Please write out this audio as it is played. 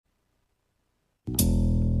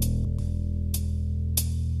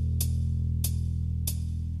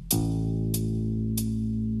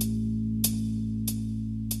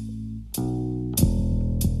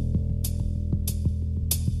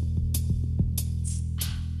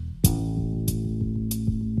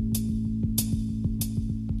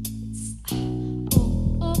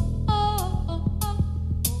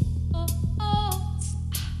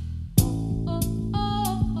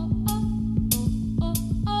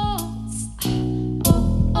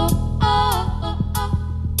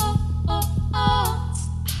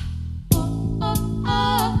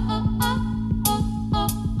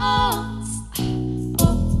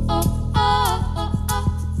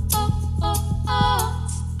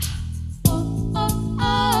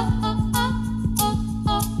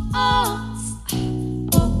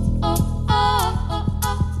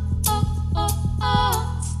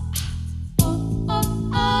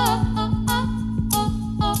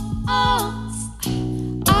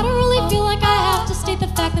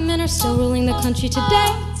still ruling the country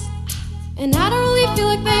today. And I don't really feel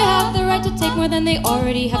like they have the right to take more than they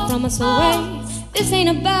already have from us away. This ain't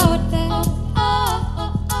about that,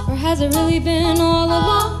 or has it really been all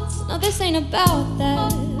along? No, this ain't about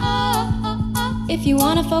that. If you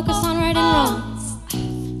wanna focus on right and wrong,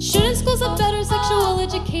 shouldn't schools have better sexual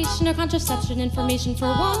education or contraception information for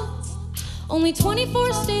once? Only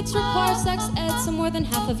 24 states require sex ed, so more than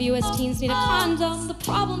half of US teens need a condom. The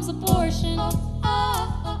problem's abortion.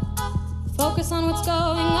 Focus on what's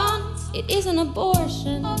going on, it isn't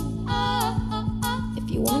abortion. If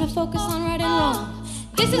you wanna focus on right and wrong,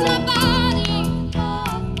 this is my body,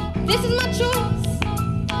 this is my choice,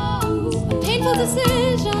 a painful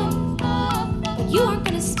decision, but you aren't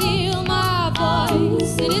gonna steal my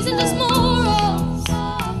voice. It isn't just morals,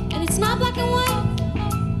 and it's not black and white.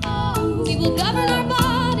 We will govern our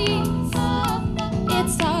bodies,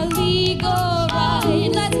 it's our legal right.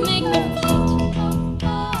 Let's make the fight.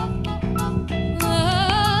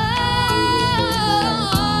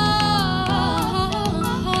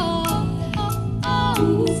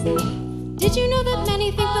 Did you know that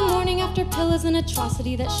many think the morning after pill is an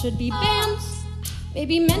atrocity that should be banned?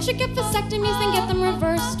 Maybe men should get vasectomies and get them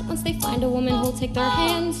reversed once they find a woman who'll take their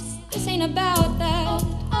hands. This ain't about that.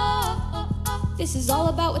 This is all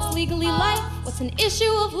about what's legally life, what's an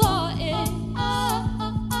issue of law is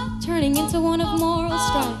turning into one of moral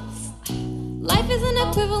strife. Life is an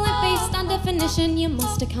equivalent based on definition, you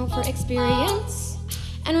must account for experience.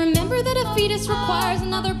 And remember that a fetus requires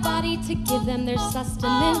another body to give them their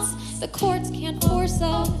sustenance. The courts can't force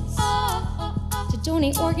us to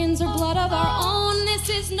donate organs or blood of our own. This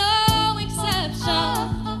is no exception.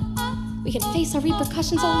 We can face our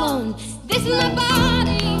repercussions alone. This is my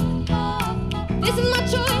body, this is my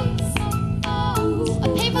choice, a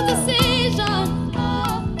painful decision,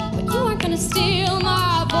 but you aren't gonna steal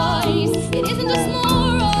my voice. It isn't just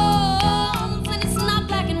morals, and it's not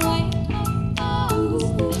black and white.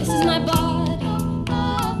 This is my body,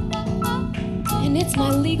 and it's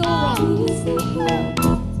my legal right.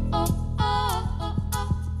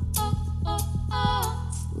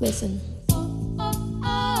 Listen.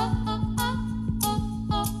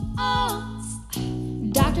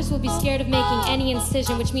 Doctors will be scared of making any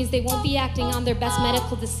incision, which means they won't be acting on their best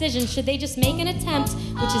medical decision. Should they just make an attempt,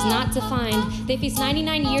 which is not defined, they face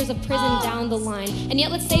 99 years of prison down the line. And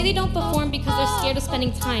yet let's say they don't perform because they're scared of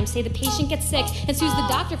spending time. Say the patient gets sick and sues the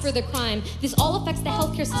doctor for the crime. This all affects the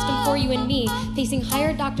healthcare system for you and me, facing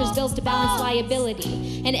higher doctors' bills to balance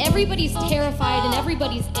liability. And everybody's terrified and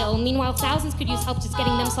everybody's ill. Meanwhile, thousands could use help just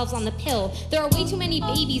getting themselves on the pill. There are way too many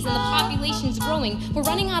babies and the population's growing. We're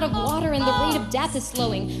running out of water and the rate of death is slowing.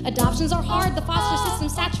 Adoptions are hard, the foster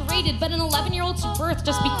system's saturated, but an 11-year-old to birth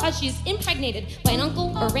just because she's impregnated by an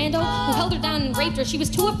uncle or rando who held her down and raped her. She was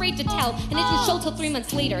too afraid to tell, and it didn't show till 3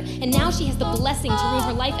 months later. And now she has the blessing to ruin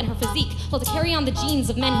her life and her physique, while to carry on the genes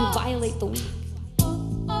of men who violate the weak. I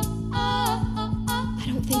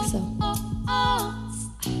don't think so.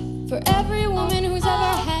 For every woman who's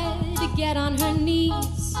ever had to get on her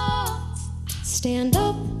knees, stand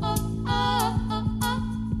up.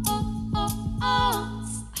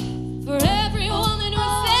 For every woman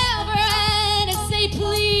who's ever had to say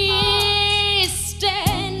please,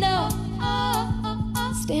 stand up.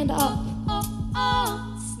 Stand up.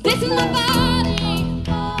 This is my body,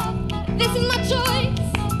 this is my choice,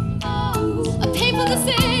 a painful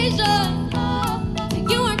decision,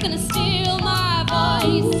 but you aren't gonna steal my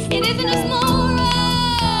voice. It isn't just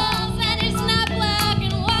morals, and it's not black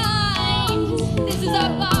and white. This is our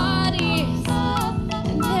bodies,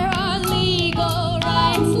 and there are legal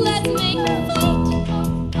rights. Let's make the fight.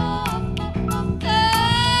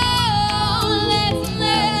 Oh, let's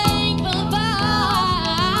make the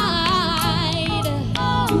fight.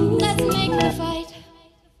 Let's make the fight.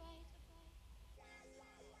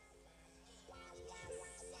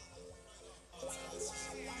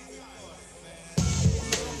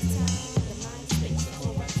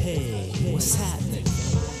 Hey, what's happening?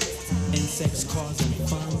 Insects causing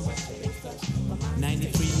fun.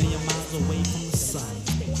 93 million miles away from the sun.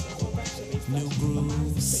 New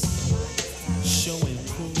grooves, show and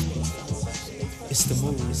prove. It's the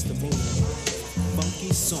move, it's the move.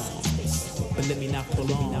 Funky songs, but let me not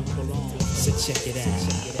prolong. So check it out.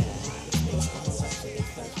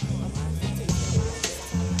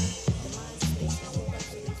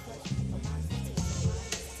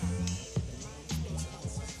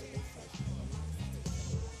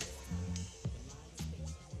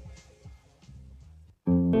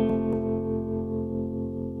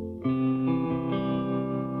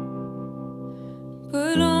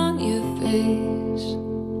 Put on your face,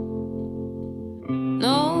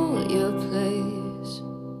 know your place.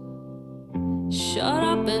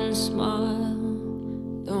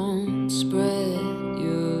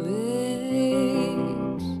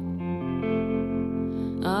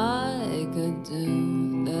 could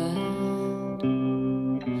do that,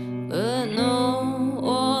 but no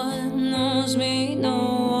one knows me, no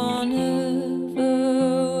one ever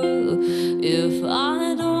will. If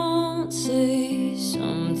I don't say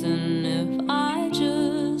something, if I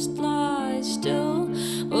just lie still,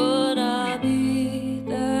 would I be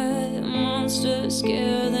that monster,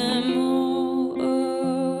 scare them all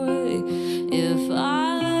away? If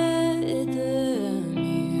I let them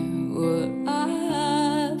hear what I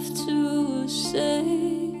have to say,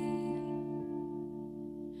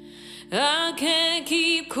 I can't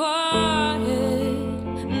keep quiet.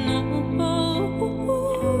 No,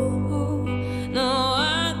 no,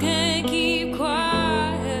 I can't keep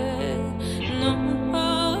quiet. No,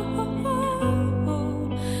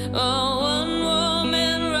 oh, one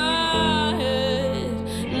woman riot.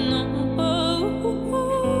 No,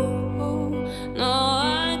 no,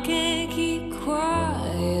 I can't keep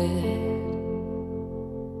quiet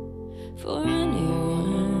for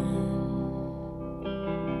anyone.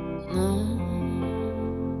 No,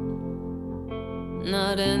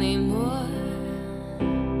 not anymore.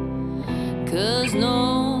 'Cause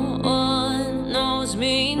no one knows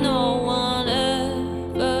me, no one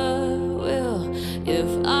ever will.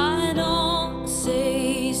 If I don't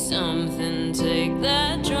say something, take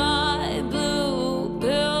that dry blue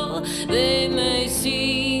pill, they may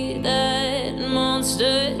see that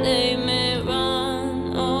monster, they may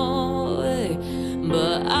run away,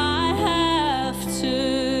 but I have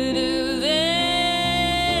to do this.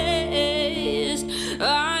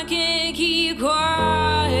 I can't keep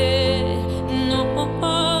quiet. No,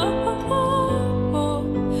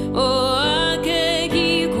 oh, I can't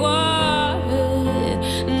keep quiet.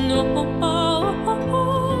 No,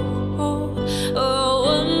 oh,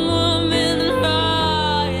 one woman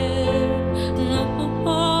riot. No,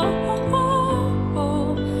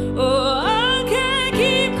 oh, I can't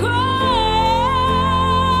keep quiet.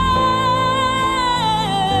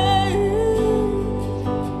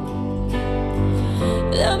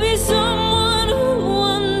 There'll be someone who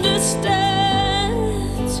understands.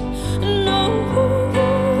 No,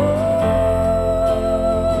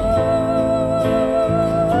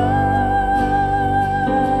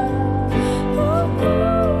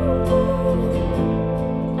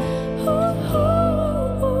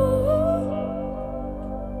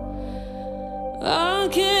 I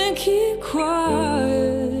can't keep quiet.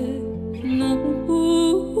 No,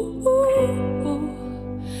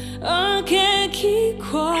 I can't keep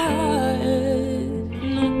quiet.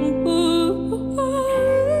 No,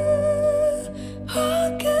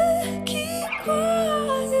 I can't keep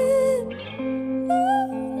quiet.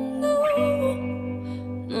 No,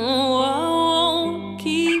 no, I won't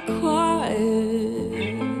keep quiet.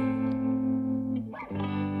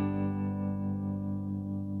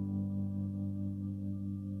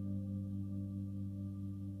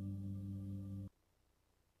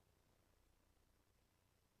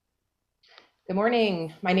 Good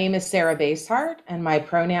morning. My name is Sarah Basehart, and my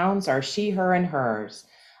pronouns are she, her, and hers.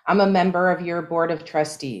 I'm a member of your Board of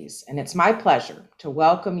Trustees, and it's my pleasure to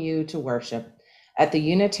welcome you to worship at the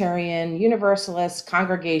Unitarian Universalist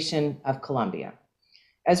Congregation of Columbia.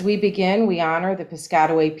 As we begin, we honor the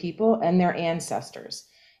Piscataway people and their ancestors.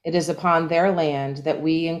 It is upon their land that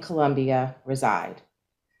we in Columbia reside.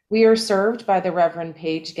 We are served by the Reverend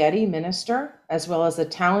Paige Getty, minister, as well as a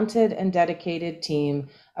talented and dedicated team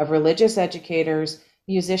of religious educators,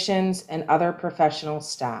 musicians, and other professional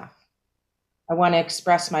staff. I want to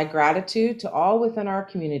express my gratitude to all within our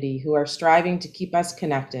community who are striving to keep us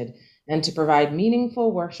connected and to provide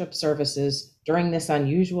meaningful worship services during this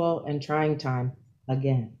unusual and trying time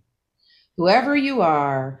again. Whoever you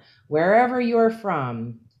are, wherever you are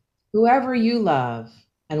from, whoever you love,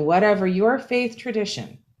 and whatever your faith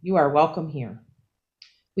tradition, you are welcome here.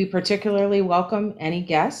 We particularly welcome any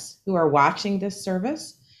guests who are watching this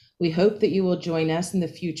service. We hope that you will join us in the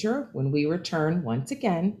future when we return once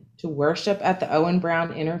again to worship at the Owen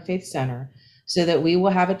Brown Interfaith Center so that we will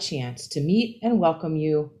have a chance to meet and welcome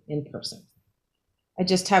you in person. I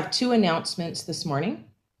just have two announcements this morning.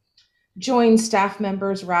 Join staff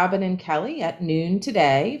members Robin and Kelly at noon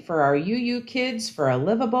today for our UU Kids for a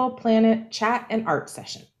Livable Planet chat and art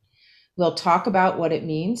session. We'll talk about what it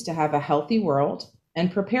means to have a healthy world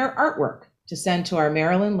and prepare artwork to send to our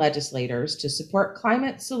Maryland legislators to support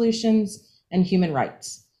climate solutions and human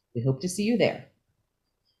rights. We hope to see you there.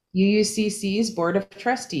 UUCC's Board of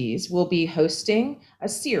Trustees will be hosting a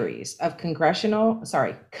series of congregational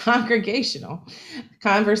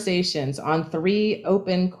conversations on 3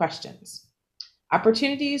 open questions.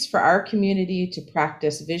 Opportunities for our community to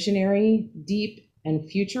practice visionary, deep,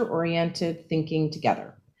 and future-oriented thinking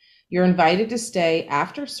together. You're invited to stay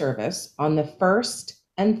after service on the first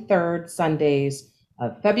and third Sundays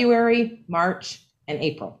of February, March, and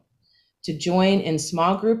April to join in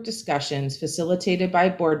small group discussions facilitated by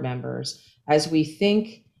board members as we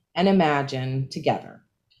think and imagine together.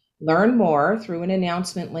 Learn more through an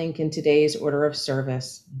announcement link in today's order of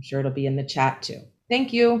service. I'm sure it'll be in the chat too.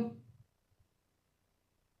 Thank you.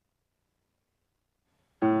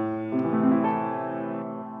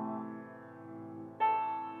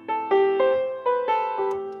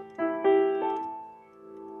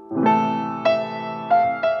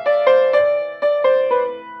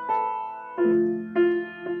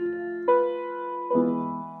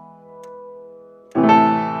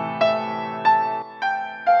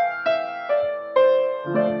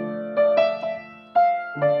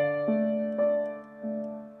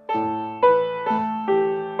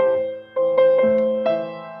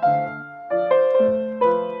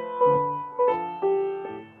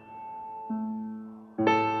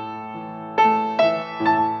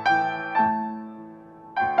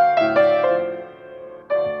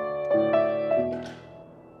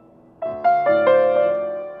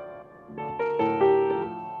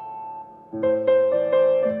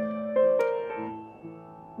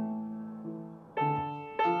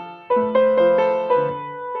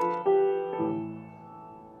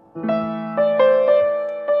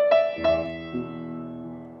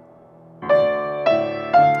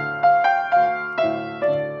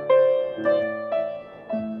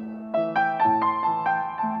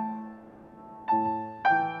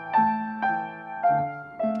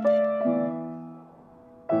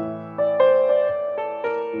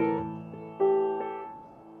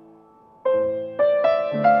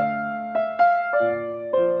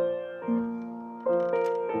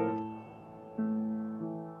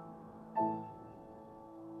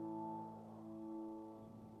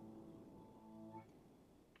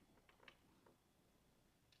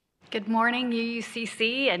 Good morning,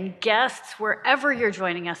 UUCC and guests, wherever you're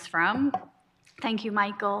joining us from. Thank you,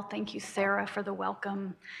 Michael. Thank you, Sarah, for the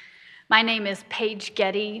welcome. My name is Paige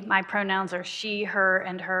Getty. My pronouns are she, her,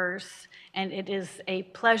 and hers, and it is a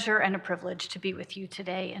pleasure and a privilege to be with you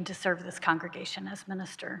today and to serve this congregation as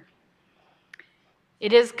minister.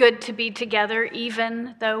 It is good to be together,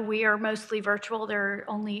 even though we are mostly virtual. There are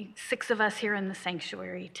only 6 of us here in the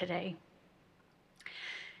sanctuary today.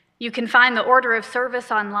 You can find the order of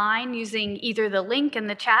service online using either the link in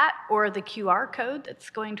the chat or the QR code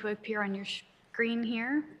that's going to appear on your screen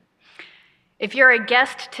here. If you're a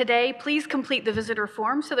guest today, please complete the visitor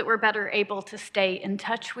form so that we're better able to stay in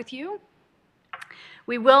touch with you.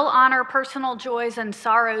 We will honor personal joys and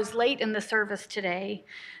sorrows late in the service today,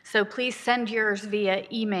 so please send yours via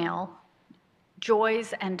email,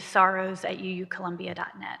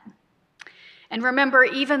 joysandsorrows@uucolumbia.net. And remember,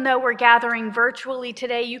 even though we're gathering virtually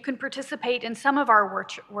today, you can participate in some of our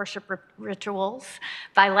worship rituals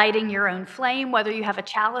by lighting your own flame, whether you have a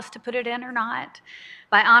chalice to put it in or not,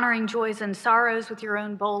 by honoring joys and sorrows with your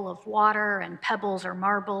own bowl of water and pebbles or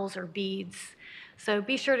marbles or beads. So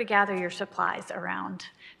be sure to gather your supplies around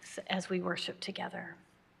as we worship together.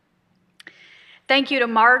 Thank you to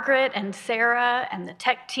Margaret and Sarah and the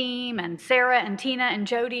tech team and Sarah and Tina and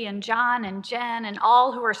Jody and John and Jen and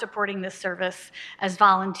all who are supporting this service as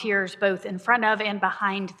volunteers both in front of and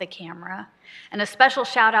behind the camera. And a special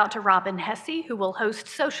shout out to Robin Hesse, who will host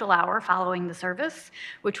Social Hour following the service,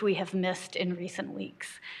 which we have missed in recent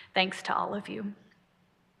weeks. Thanks to all of you.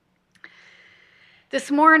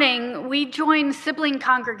 This morning, we join sibling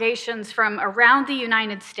congregations from around the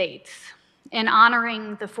United States in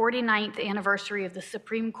honoring the 49th anniversary of the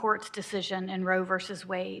Supreme Court's decision in Roe v.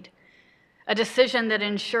 Wade, a decision that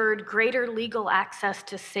ensured greater legal access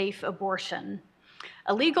to safe abortion,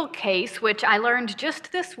 a legal case which I learned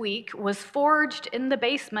just this week was forged in the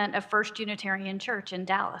basement of First Unitarian Church in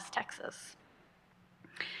Dallas, Texas.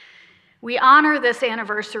 We honor this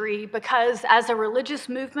anniversary because, as a religious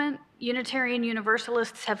movement, Unitarian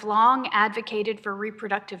Universalists have long advocated for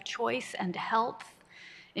reproductive choice and health,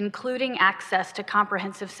 including access to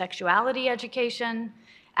comprehensive sexuality education,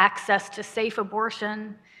 access to safe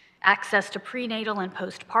abortion, access to prenatal and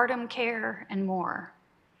postpartum care, and more.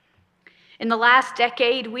 In the last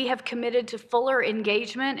decade, we have committed to fuller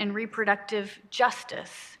engagement in reproductive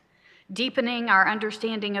justice, deepening our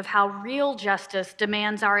understanding of how real justice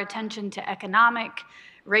demands our attention to economic,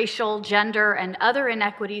 racial, gender, and other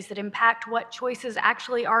inequities that impact what choices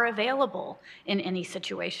actually are available in any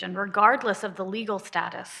situation, regardless of the legal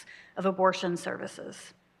status of abortion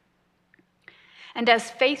services. And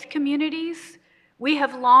as faith communities, we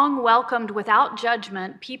have long welcomed without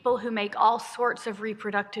judgment people who make all sorts of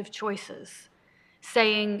reproductive choices,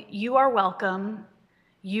 saying, "You are welcome,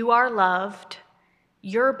 You are loved.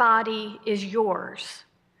 Your body is yours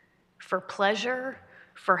for pleasure,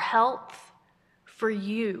 for health, for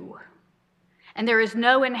you. And there is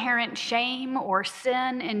no inherent shame or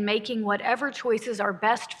sin in making whatever choices are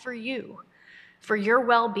best for you, for your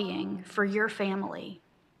well-being, for your family.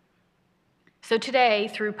 So today,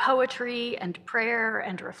 through poetry and prayer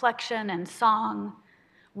and reflection and song,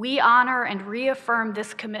 we honor and reaffirm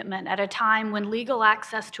this commitment at a time when legal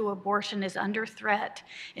access to abortion is under threat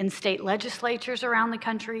in state legislatures around the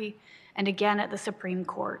country and again at the Supreme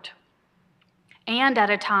Court. And at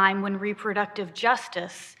a time when reproductive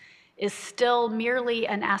justice is still merely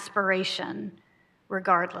an aspiration,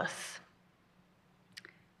 regardless.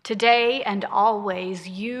 Today and always,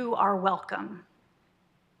 you are welcome.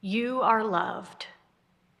 You are loved,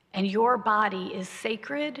 and your body is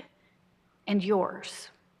sacred and yours.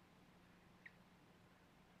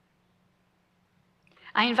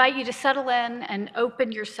 I invite you to settle in and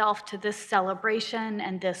open yourself to this celebration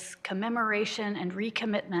and this commemoration and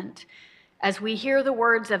recommitment as we hear the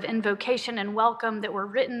words of invocation and welcome that were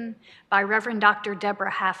written by Reverend Dr.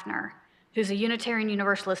 Deborah Hafner, who's a Unitarian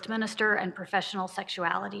Universalist minister and professional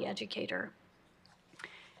sexuality educator.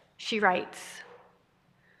 She writes,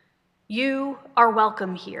 "You are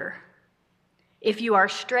welcome here. If you are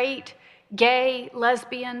straight, gay,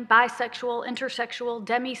 lesbian, bisexual, intersexual,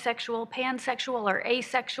 demisexual, pansexual, or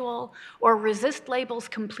asexual, or resist labels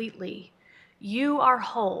completely, you are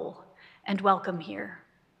whole and welcome here.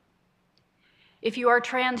 If you are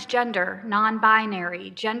transgender,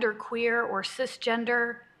 non-binary, genderqueer, or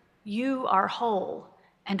cisgender, you are whole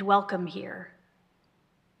and welcome here.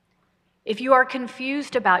 If you are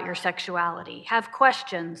confused about your sexuality, have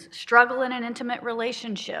questions, struggle in an intimate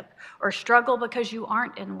relationship, or struggle because you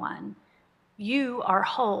aren't in one, you are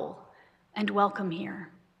whole and welcome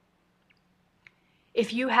here.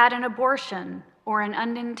 If you had an abortion or an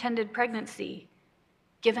unintended pregnancy,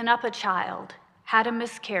 given up a child, had a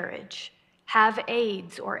miscarriage, have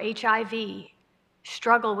AIDS or HIV,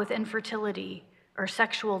 struggle with infertility or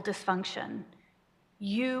sexual dysfunction,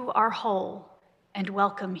 you are whole and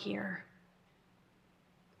welcome here.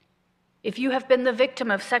 If you have been the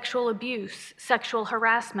victim of sexual abuse, sexual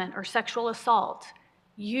harassment, or sexual assault,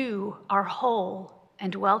 you are whole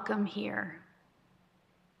and welcome here.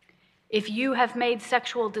 If you have made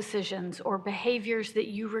sexual decisions or behaviors that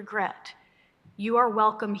you regret, you are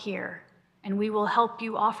welcome here, and we will help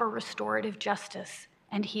you offer restorative justice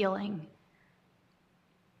and healing.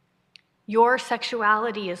 Your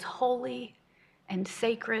sexuality is holy and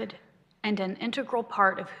sacred and an integral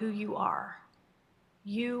part of who you are.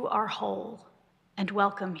 You are whole and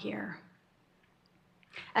welcome here.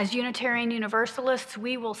 As Unitarian Universalists,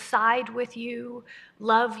 we will side with you,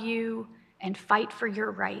 love you, and fight for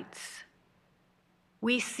your rights.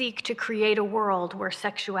 We seek to create a world where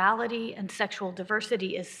sexuality and sexual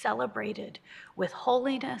diversity is celebrated with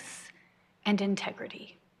holiness and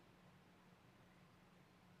integrity.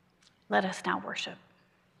 Let us now worship.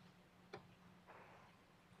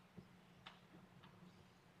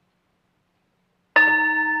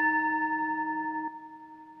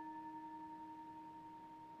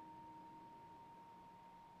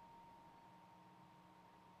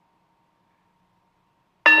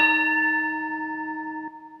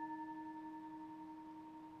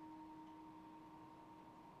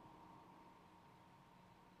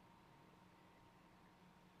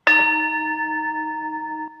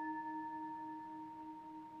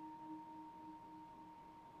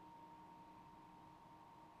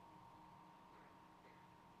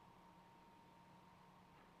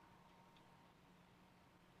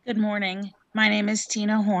 Good morning. My name is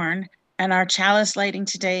Tina Horn, and our chalice lighting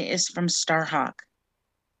today is from Starhawk.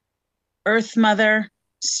 Earth Mother,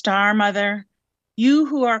 Star Mother, you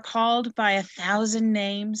who are called by 1,000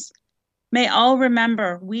 names, may all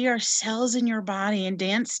remember we are cells in your body and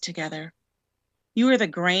dance together. You are the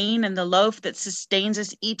grain and the loaf that sustains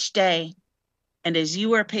us each day. And as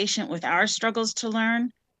you are patient with our struggles to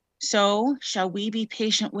learn, so shall we be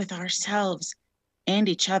patient with ourselves and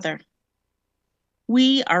each other.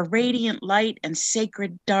 We are radiant light and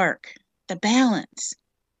sacred dark, the balance.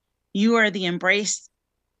 You are the embrace,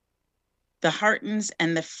 the heartens,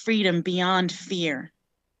 and the freedom beyond fear.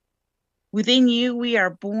 Within you, we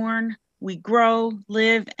are born, we grow,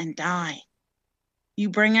 live, and die. You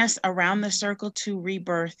bring us around the circle to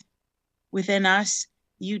rebirth. Within us,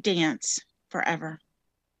 you dance forever.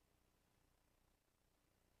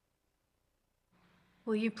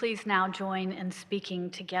 Will you please now join in speaking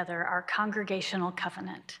together our congregational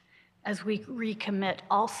covenant as we recommit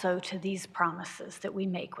also to these promises that we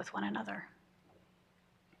make with one another.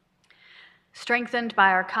 Strengthened by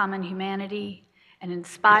our common humanity and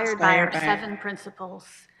inspired by our 7 principles,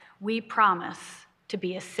 we promise to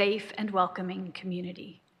be a safe and welcoming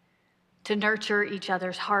community, to nurture each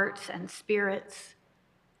other's hearts and spirits,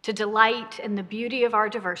 to delight in the beauty of our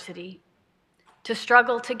diversity, to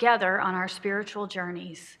struggle together on our spiritual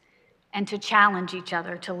journeys, and to challenge each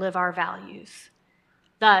other to live our values.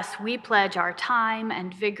 Thus, we pledge our time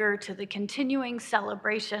and vigor to the continuing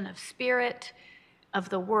celebration of spirit, of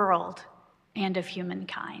the world, and of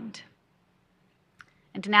humankind.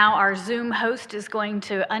 And now our Zoom host is going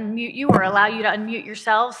to unmute you or allow you to unmute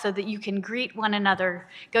yourselves so that you can greet one another.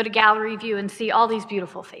 Go to gallery view and see all these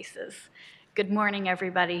beautiful faces. Good morning,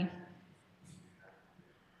 everybody.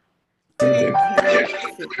 Good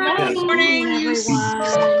morning, everyone.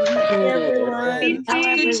 It's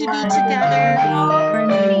good to be together.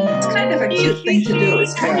 It's kind of a cute thing to do.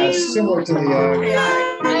 It's kind of similar to the marvelous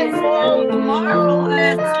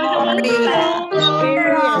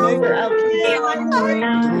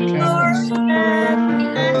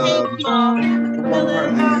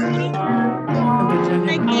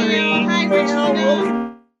Hi,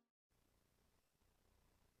 Regina.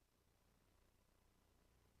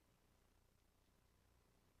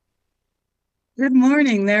 Good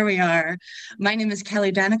morning, there we are. My name is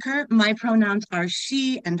Kelly Danaker. My pronouns are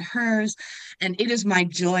she and hers, and it is my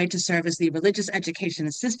joy to serve as the Religious Education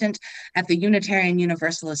Assistant at the Unitarian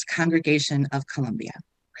Universalist Congregation of Columbia.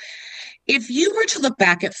 If you were to look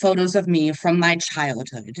back at photos of me from my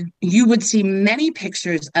childhood, you would see many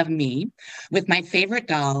pictures of me with my favorite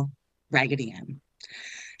doll, Raggedy Ann.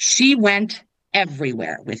 She went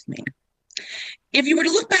everywhere with me. If you were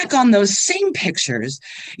to look back on those same pictures,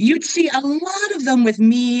 you'd see a lot of them with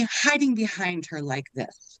me hiding behind her like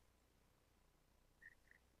this.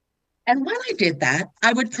 And when I did that,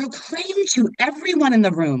 I would proclaim to everyone in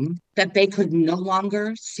the room that they could no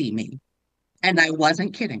longer see me. And I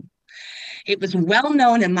wasn't kidding. It was well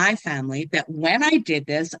known in my family that when I did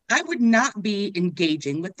this, I would not be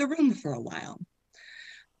engaging with the room for a while.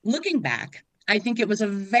 Looking back, I think it was a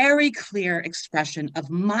very clear expression of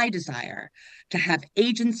my desire to have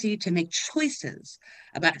agency to make choices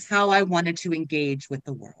about how I wanted to engage with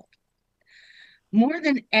the world. More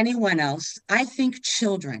than anyone else, I think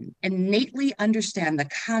children innately understand the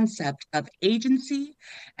concept of agency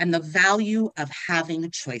and the value of having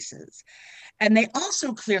choices. And they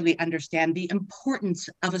also clearly understand the importance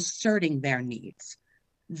of asserting their needs.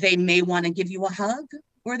 They may want to give you a hug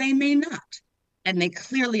or they may not. And they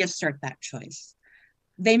clearly assert that choice.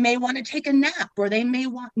 They may want to take a nap or they may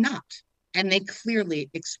want not, and they clearly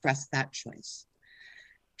express that choice.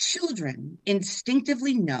 Children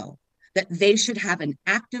instinctively know that they should have an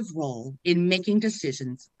active role in making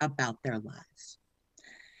decisions about their lives.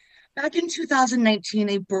 Back in 2019,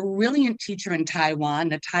 a brilliant teacher in Taiwan,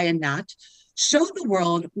 Nataya Nat, showed the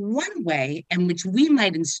world one way in which we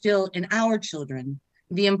might instill in our children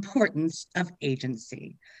the importance of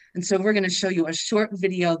agency. And so we're going to show you a short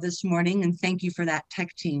video this morning, and thank you for that,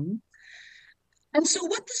 tech team. And so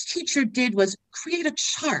what this teacher did was create a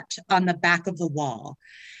chart on the back of the wall,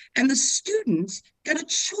 and the students got a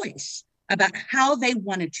choice about how they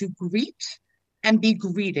wanted to greet and be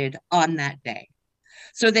greeted on that day.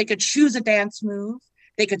 So they could choose a dance move,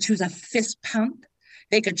 they could choose a fist pump,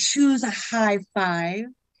 they could choose a high five.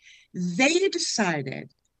 They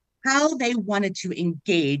decided how they wanted to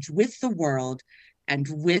engage with the world and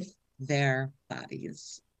with their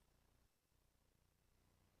bodies.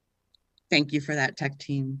 Thank you for that, tech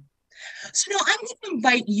team. So now I'm going to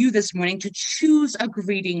invite you this morning to choose a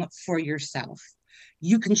greeting for yourself.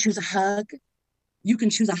 You can choose a hug, you can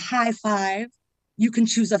choose a high five, you can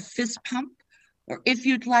choose a fist pump, or if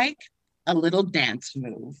you'd like, a little dance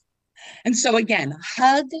move. And so again,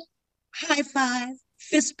 hug, high five,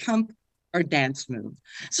 fist pump, or dance move.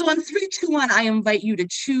 So on 3, 2, 1, I invite you to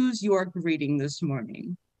choose your greeting this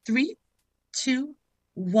morning. 3, 2,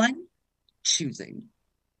 1, choosing.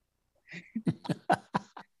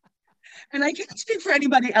 And I can't speak for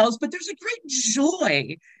anybody else, but there's a great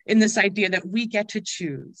joy in this idea that we get to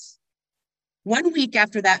choose. 1 week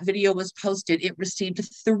after that video was posted, it received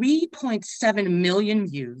 3.7 million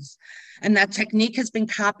views, and that technique has been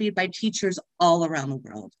copied by teachers all around the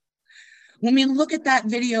world. When we look at that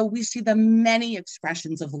video, we see the many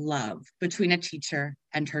expressions of love between a teacher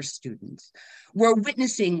and her students. We're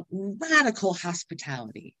witnessing radical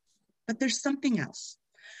hospitality, but there's something else.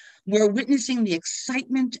 We're witnessing the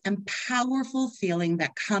excitement and powerful feeling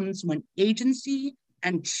that comes when agency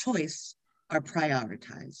and choice are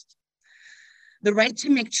prioritized. The right to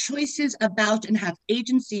make choices about and have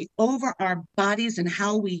agency over our bodies and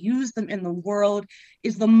how we use them in the world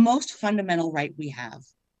is the most fundamental right we have.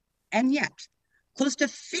 And yet, Close to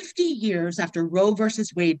 50 years after Roe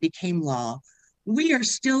versus Wade became law, we are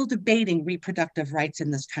still debating reproductive rights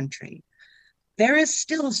in this country. There is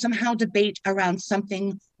still somehow debate around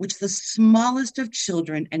something which the smallest of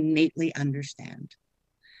children innately understand.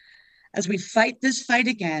 As we fight this fight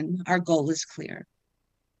again, our goal is clear,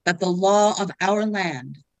 that the law of our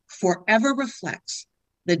land forever reflects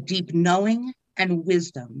the deep knowing and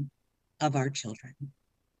wisdom of our children.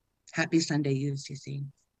 Happy Sunday, UCC.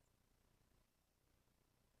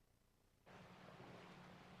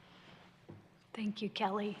 Thank you,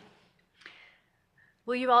 Kelly.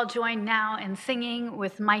 Will you all join now in singing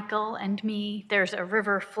with Michael and me, There's a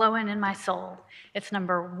River Flowing in My Soul. It's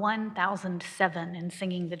number 1007 in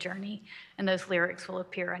Singing the Journey, and those lyrics will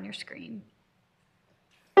appear on your screen.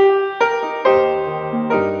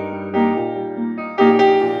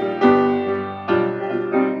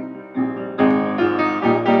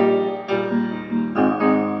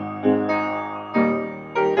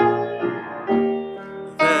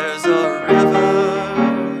 There's a river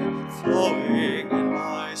flowing in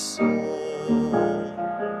my soul.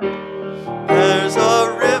 There's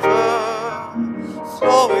a river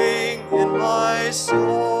flowing in my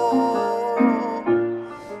soul,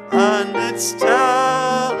 and it's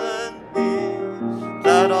telling me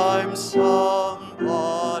that I'm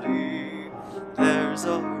somebody. There's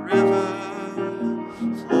a river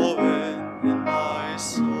flowing in my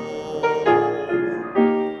soul.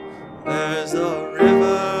 There's a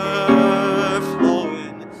river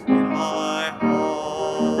flowing in my heart.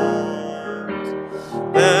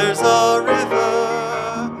 There's a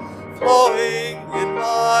river flowing in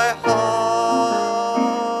my heart,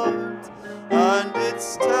 and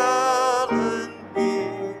it's telling me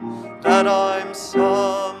that I'm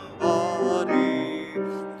somebody.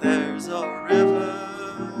 There's a river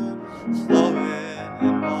flowing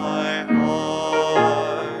in my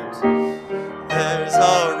heart. There's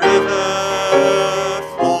a river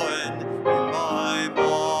flowing in my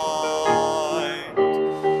mind.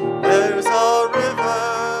 There's a river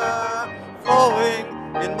flowing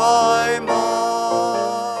in my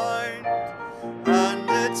mind, and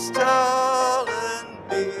it's telling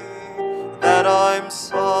me that I'm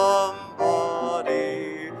somebody.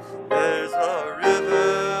 There's a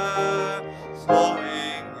river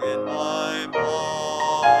flowing in my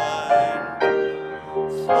mind,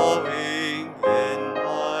 flowing in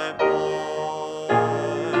my mind.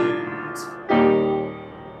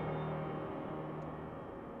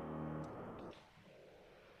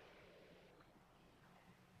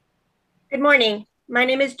 Good morning. My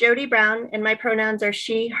name is Jody Brown, and my pronouns are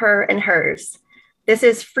she, her, and hers. This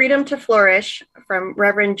is Freedom to Flourish from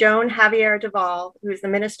Reverend Joan Javier Duvall, who is the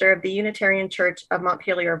minister of the Unitarian Church of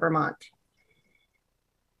Montpelier, Vermont.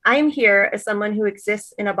 I am here as someone who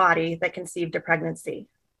exists in a body that conceived a pregnancy.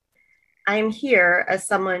 I am here as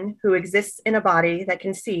someone who exists in a body that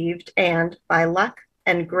conceived and, by luck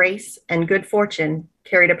and grace and good fortune,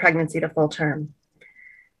 carried a pregnancy to full term.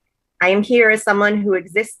 I am here as someone who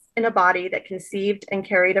exists in a body that conceived and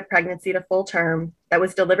carried a pregnancy to full term, that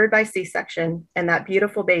was delivered by C-section, and that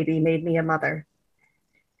beautiful baby made me a mother.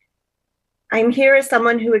 I am here as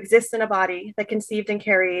someone who exists in a body that conceived and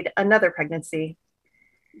carried another pregnancy.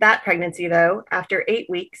 That pregnancy, though, after 8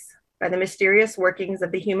 weeks, by the mysterious workings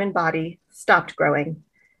of the human body, stopped growing,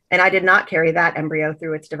 and I did not carry that embryo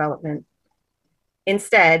through its development.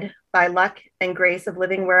 Instead, by luck and grace of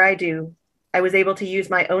living where I do, I was able to use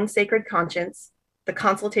my own sacred conscience, the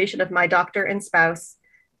consultation of my doctor and spouse,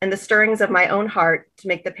 and the stirrings of my own heart to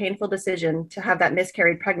make the painful decision to have that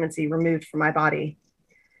miscarried pregnancy removed from my body.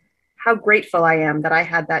 How grateful I am that I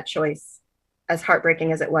had that choice, as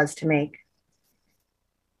heartbreaking as it was to make.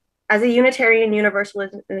 As a Unitarian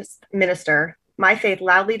Universalist minister, my faith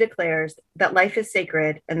loudly declares that life is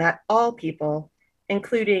sacred and that all people,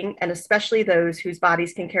 including and especially those whose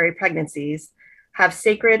bodies can carry pregnancies, have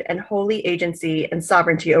sacred and holy agency and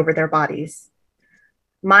sovereignty over their bodies.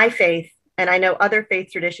 My faith, and I know other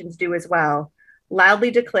faith traditions do as well,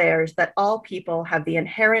 loudly declares that all people have the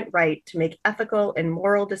inherent right to make ethical and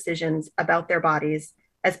moral decisions about their bodies,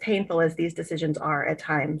 as painful as these decisions are at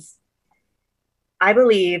times. I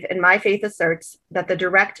believe, and my faith asserts, that the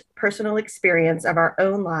direct personal experience of our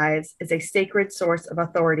own lives is a sacred source of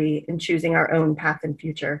authority in choosing our own path and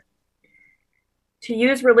future. To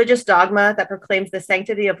use religious dogma that proclaims the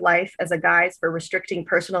sanctity of life as a guise for restricting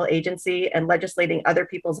personal agency and legislating other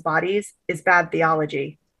people's bodies is bad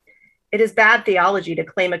theology. It is bad theology to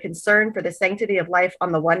claim a concern for the sanctity of life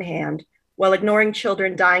on the one hand, while ignoring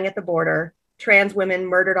children dying at the border, trans women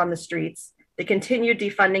murdered on the streets, the continued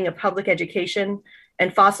defunding of public education,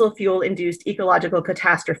 and fossil fuel-induced ecological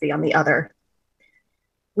catastrophe on the other.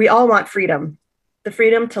 We all want freedom. the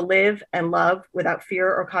freedom to live and love without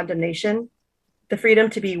fear or condemnation, the freedom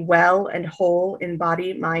to be well and whole in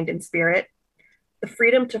body, mind, and spirit, the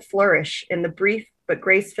freedom to flourish in the brief but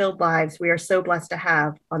grace-filled lives we are so blessed to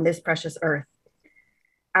have on this precious earth.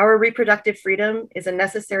 Our reproductive freedom is a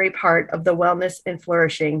necessary part of the wellness and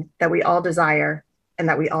flourishing that we all desire and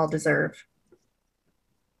that we all deserve.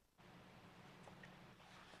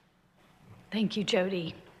 Thank you,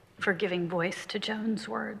 Jody, for giving voice to Joan's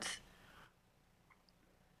words.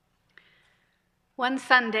 One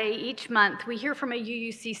Sunday each month, we hear from a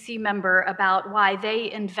UUCC member about why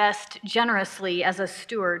they invest generously as a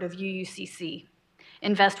steward of UUCC,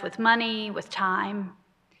 invest with money, with time.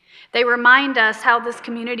 They remind us how this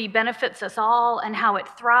community benefits us all and how it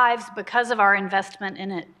thrives because of our investment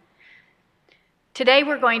in it. Today,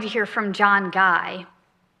 we're going to hear from John Guy,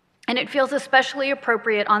 and it feels especially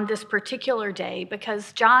appropriate on this particular day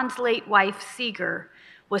because John's late wife, Seeger,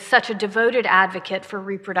 was such a devoted advocate for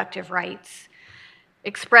reproductive rights,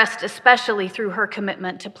 expressed especially through her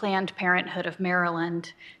commitment to Planned Parenthood of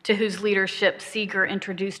Maryland, to whose leadership Seeger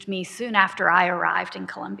introduced me soon after I arrived in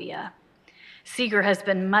Columbia. Seeger has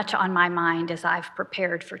been much on my mind as I've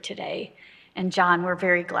prepared for today, and John, we're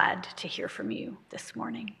very glad to hear from you this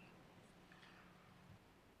morning.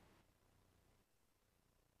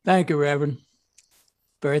 Thank you, Reverend.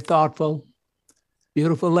 Very thoughtful,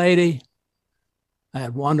 beautiful lady. I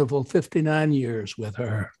had wonderful 59 years with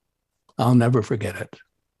her. I'll never forget it.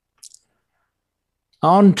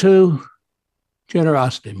 On to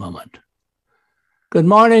generosity moment. Good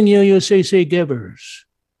morning, UUCC givers.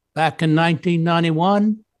 Back in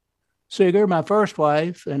 1991, Seeger, my first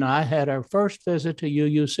wife, and I had our first visit to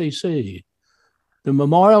UUCC, the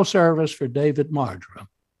memorial service for David Marjoram.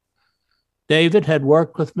 David had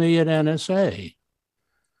worked with me at NSA,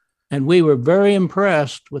 and we were very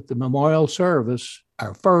impressed with the memorial service,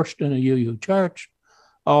 our first in a UU church,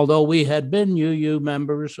 although we had been UU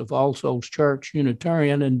members of All Souls Church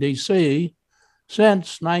Unitarian in DC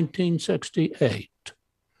since 1968.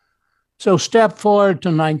 So step forward to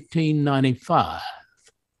 1995,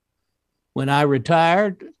 when I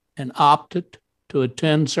retired and opted to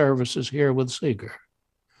attend services here with Seeger.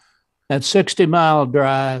 That 60-mile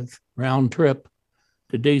drive round trip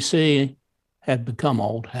to DC had become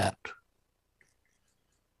old hat.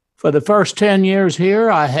 For the first 10 years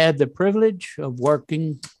here, I had the privilege of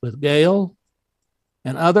working with Gail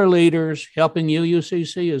and other leaders helping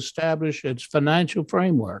UUCC establish its financial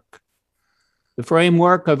framework, the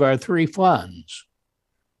framework of our three funds: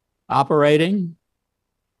 operating,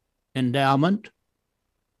 endowment,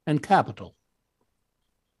 and capital.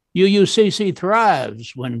 UUCC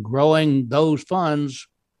thrives when growing those funds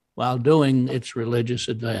while doing its religious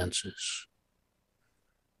advances.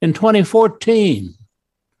 In 2014,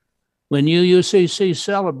 when UUCC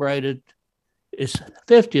celebrated its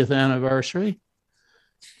 50th anniversary,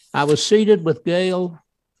 I was seated with Gail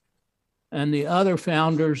and the other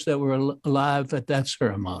founders that were alive at that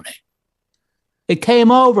ceremony. It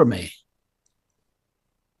came over me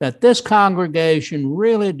that this congregation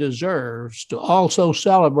really deserves to also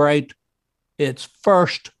celebrate its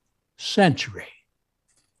first century.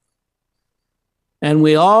 And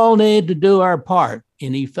we all need to do our part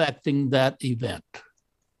in effecting that event.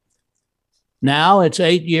 Now it's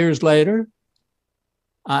 8 years later.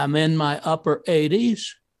 I'm in my upper 80s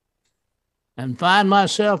and find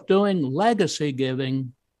myself doing legacy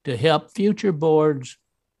giving to help future boards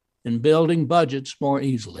in building budgets more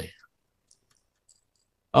easily.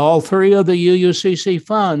 All three of the UUCC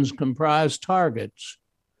funds comprise targets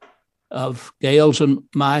of Gail's and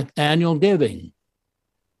my annual giving.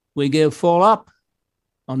 We give full up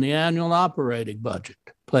on the annual operating budget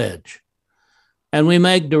pledge, and we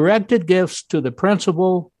make directed gifts to the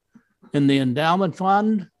principal in the endowment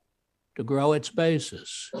fund to grow its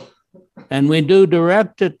basis. And we do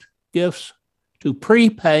directed gifts to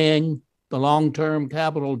prepaying the long-term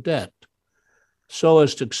capital debt so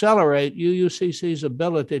as to accelerate UUCC's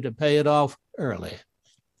ability to pay it off early.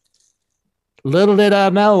 Little did I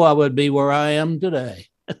know I would be where I am today.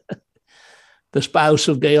 The spouse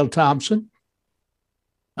of Gail Thompson,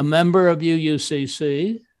 a member of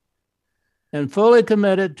UUCC, and fully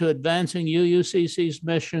committed to advancing UUCC's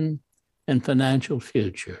mission and financial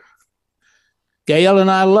future. Gail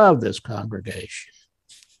and I love this congregation.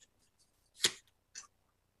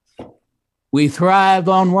 We thrive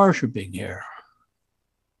on worshiping here,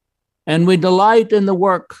 and we delight in the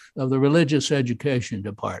work of the Religious Education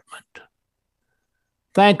Department.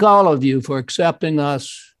 Thank all of you for accepting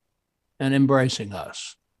us and embracing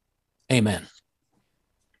us. Amen.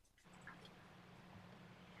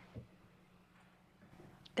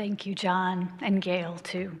 Thank you, John, and Gail,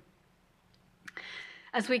 too.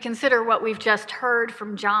 As we consider what we've just heard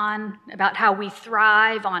from John about how we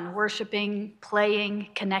thrive on worshiping, playing,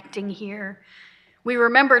 connecting here, we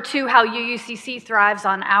remember too how UUCC thrives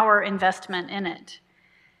on our investment in it.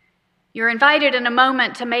 You're invited in a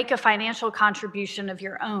moment to make a financial contribution of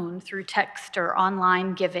your own through text or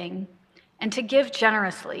online giving, and to give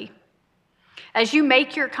generously. As you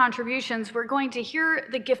make your contributions, we're going to hear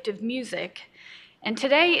the gift of music. And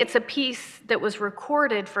today it's a piece that was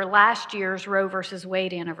recorded for last year's Roe versus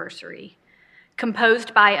Wade anniversary,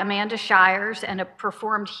 composed by Amanda Shires and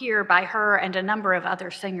performed here by her and a number of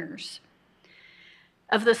other singers.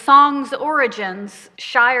 Of the song's origins,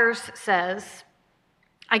 Shires says,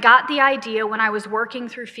 "I got the idea when I was working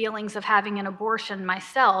through feelings of having an abortion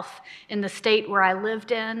myself in the state where I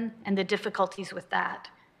lived in and the difficulties with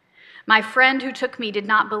that. My friend who took me did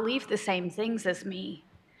not believe the same things as me,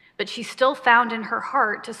 but she still found in her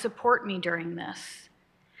heart to support me during this.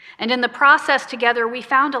 And in the process together, we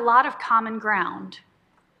found a lot of common ground.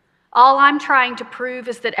 All I'm trying to prove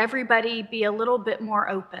is that everybody be a little bit more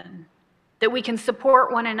open, that we can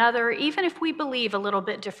support one another even if we believe a little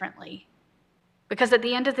bit differently. Because at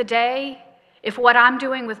the end of the day, if what I'm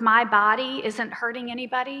doing with my body isn't hurting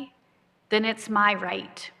anybody, then it's my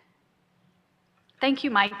right." Thank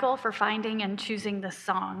you, Michael, for finding and choosing this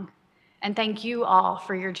song. And thank you all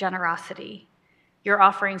for your generosity. Your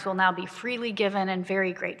offerings will now be freely given and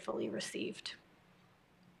very gratefully received.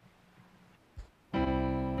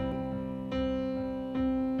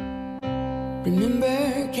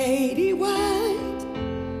 Remember Katie White?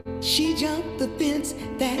 She jumped the fence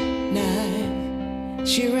that night.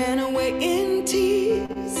 She ran away in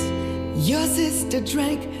tears. Your sister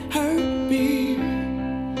drank her beer.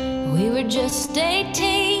 We were just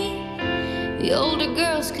 18. The older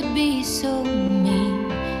girls could be so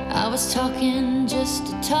mean. I was talking just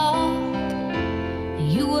to talk.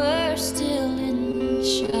 You were still in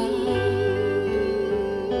shock.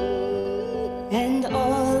 And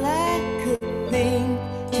all I could think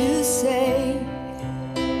to say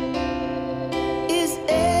is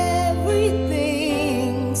everything's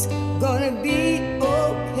gonna be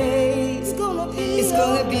okay. It's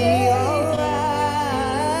gonna be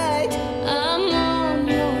alright. I'm on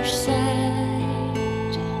your side.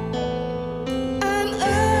 I'm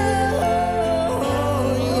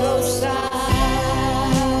on your side.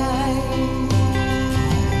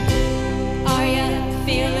 Are you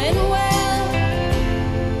feeling well?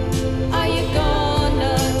 Are you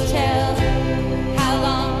gonna tell? How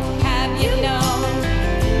long have you known?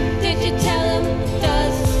 Did you tell him?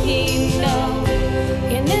 Does he know?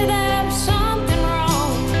 You knew there was something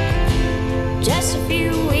wrong. Just a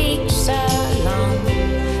few weeks along.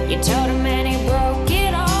 You told him and he broke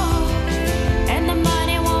it off. And the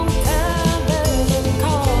money won't cover the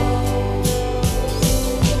cost.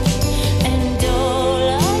 And all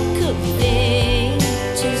I could think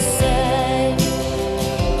to say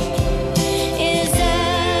is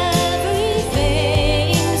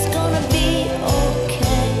everything's gonna be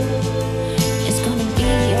okay. It's gonna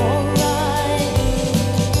be alright.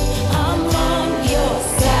 I'm on your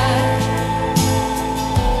side.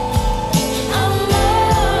 I'm on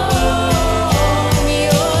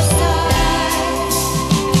your side.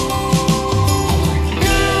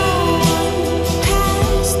 No one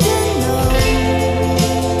has to know.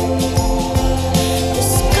 The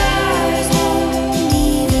scars won't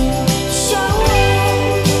even show.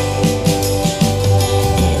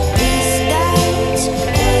 At least that's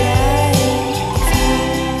what I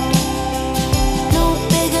thought. No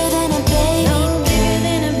bigger than a baby. No bigger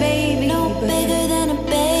than a baby. No bigger than a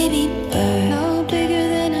baby bird. No bigger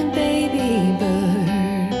than a baby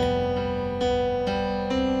bird.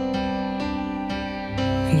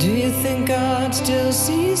 Do you think God still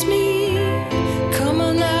sees me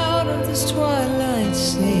coming out of this twilight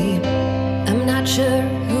sleep? I'm not sure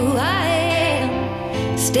who I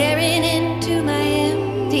am, staring into my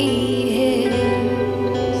empty head.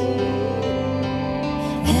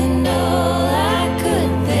 And all I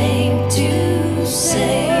could think to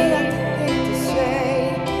say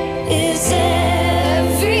is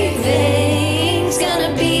everything's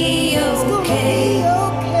gonna be okay.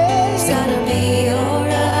 It's gonna be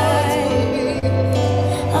alright.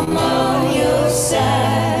 I'm on your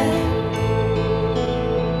side.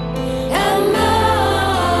 I'm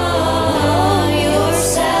on your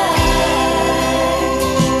side.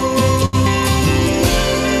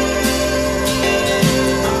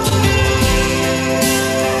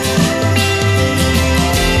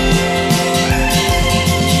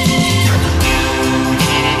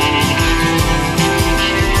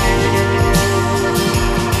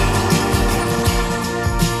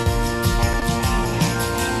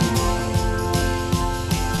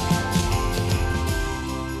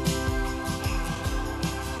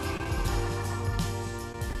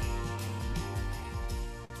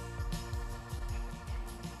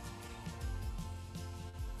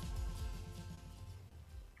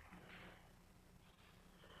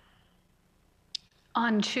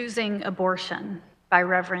 on Choosing Abortion by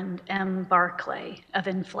Reverend M. Barclay of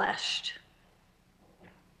Infleshed.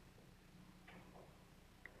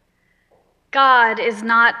 God is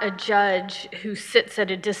not a judge who sits at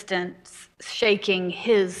a distance shaking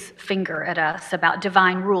his finger at us about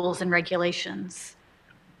divine rules and regulations.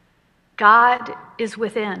 God is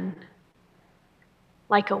within,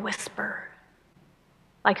 like a whisper,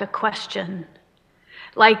 like a question,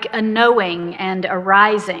 like a knowing and a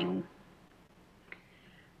rising.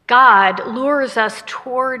 God lures us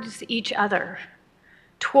towards each other,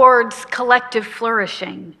 towards collective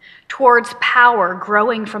flourishing, towards power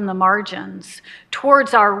growing from the margins,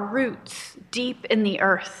 towards our roots deep in the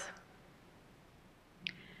earth.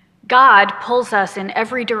 God pulls us in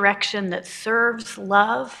every direction that serves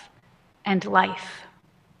love and life.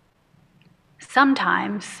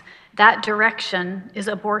 Sometimes that direction is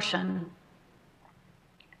abortion.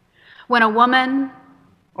 When a woman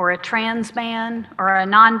or a trans man or a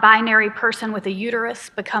non-binary person with a uterus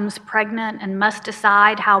becomes pregnant and must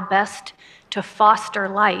decide how best to foster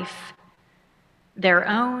life, their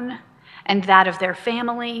own and that of their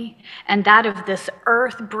family and that of this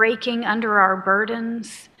earth breaking under our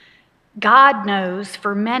burdens, God knows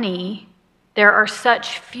for many there are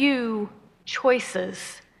such few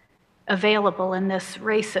choices available in this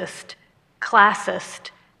racist,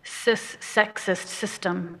 classist, cis-sexist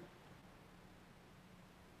system.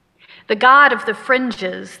 The God of the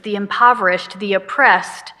fringes, the impoverished, the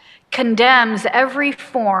oppressed, condemns every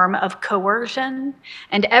form of coercion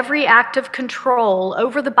and every act of control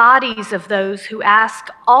over the bodies of those who ask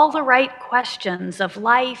all the right questions of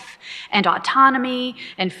life and autonomy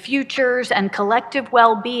and futures and collective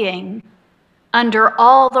well-being under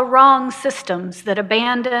all the wrong systems that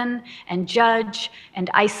abandon and judge and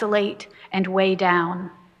isolate and weigh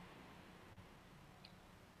down.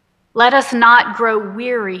 Let us not grow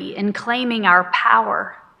weary in claiming our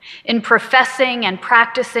power, in professing and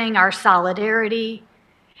practicing our solidarity,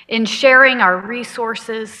 in sharing our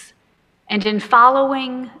resources, and in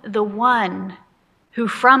following the one who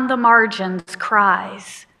from the margins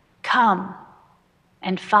cries, "Come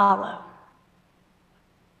and follow."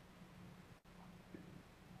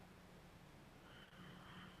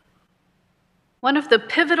 One of the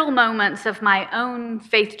pivotal moments of my own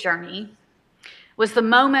faith journey was the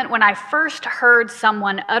moment when I first heard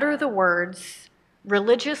someone utter the words,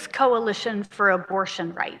 "Religious Coalition for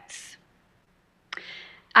Abortion Rights."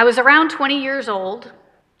 I was around 20 years old,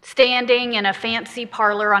 standing in a fancy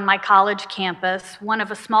parlor on my college campus, one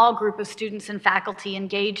of a small group of students and faculty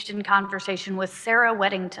engaged in conversation with Sarah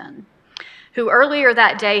Weddington, who earlier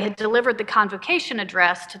that day had delivered the convocation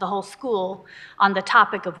address to the whole school on the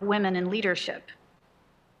topic of women in leadership.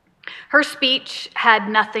 Her speech had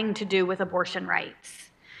nothing to do with abortion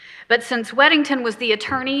rights. But since Weddington was the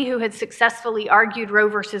attorney who had successfully argued Roe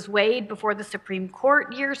versus Wade before the Supreme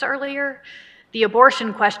Court years earlier, the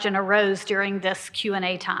abortion question arose during this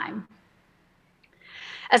Q&A time.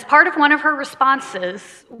 As part of one of her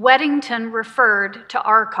responses, Weddington referred to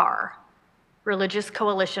RCAR, Religious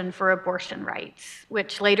Coalition for Abortion Rights,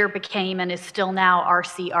 which later became and is still now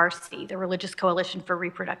RCRC, the Religious Coalition for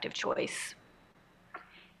Reproductive Choice.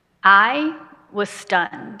 I was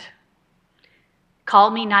stunned.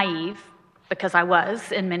 Call me naive, because I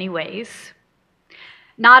was in many ways.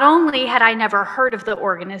 Not only had I never heard of the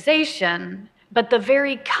organization, but the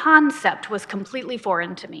very concept was completely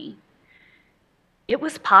foreign to me. It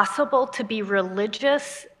was possible to be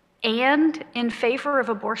religious and in favor of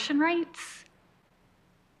abortion rights?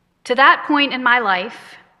 To that point in my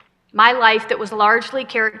life that was largely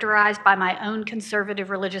characterized by my own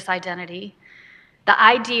conservative religious identity, the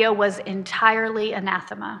idea was entirely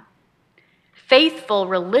anathema. Faithful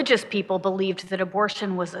religious people believed that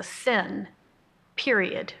abortion was a sin,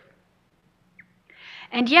 period.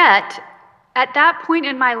 And yet, at that point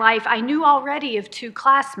in my life, I knew already of two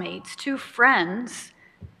classmates, two friends,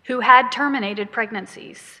 who had terminated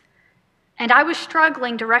pregnancies. And I was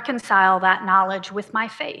struggling to reconcile that knowledge with my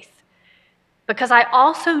faith, because I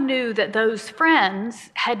also knew that those friends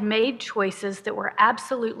had made choices that were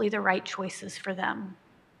absolutely the right choices for them.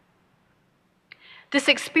 This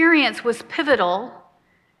experience was pivotal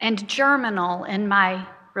and germinal in my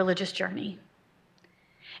religious journey.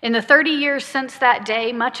 In the 30 years since that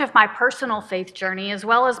day, much of my personal faith journey, as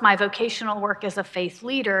well as my vocational work as a faith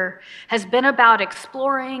leader, has been about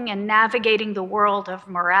exploring and navigating the world of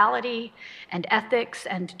morality and ethics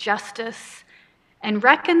and justice, and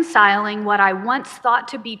reconciling what I once thought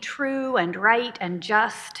to be true and right and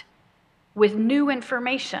just with new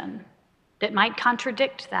information that might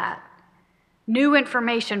contradict that. New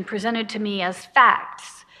information presented to me as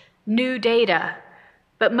facts, new data,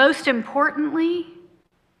 but most importantly,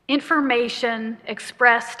 information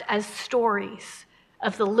expressed as stories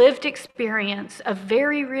of the lived experience of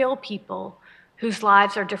very real people whose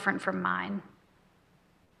lives are different from mine.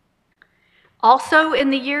 Also, in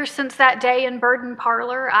the years since that day in Burden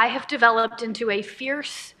Parlor, I have developed into a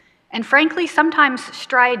fierce and frankly sometimes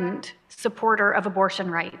strident supporter of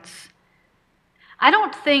abortion rights. I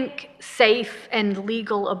don't think safe and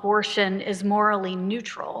legal abortion is morally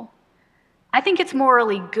neutral. I think it's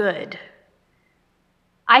morally good.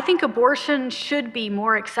 I think abortion should be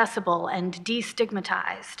more accessible and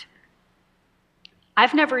destigmatized.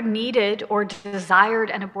 I've never needed or desired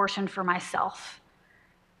an abortion for myself.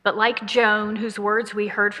 But like Joan, whose words we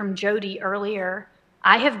heard from Jody earlier,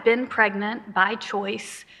 I have been pregnant by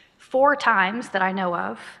choice 4 times that I know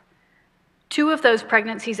of. 2 of those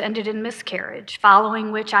pregnancies ended in miscarriage,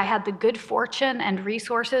 following which I had the good fortune and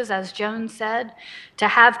resources, as Joan said, to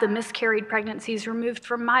have the miscarried pregnancies removed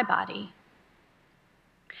from my body.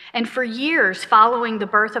 And for years following the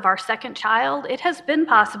birth of our second child, it has been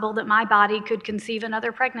possible that my body could conceive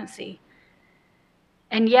another pregnancy.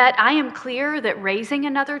 And yet I am clear that raising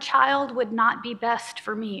another child would not be best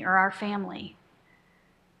for me or our family.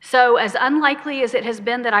 So as unlikely as it has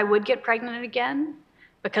been that I would get pregnant again,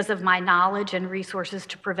 because of my knowledge and resources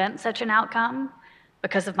to prevent such an outcome,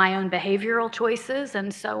 because of my own behavioral choices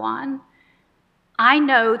and so on, I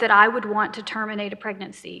know that I would want to terminate a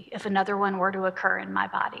pregnancy if another one were to occur in my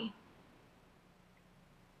body.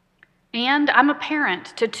 And I'm a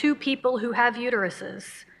parent to 2 people who have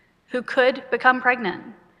uteruses, who could become pregnant.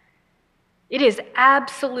 It is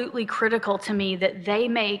absolutely critical to me that they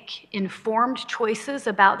make informed choices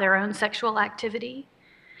about their own sexual activity,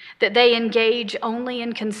 that they engage only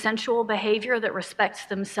in consensual behavior that respects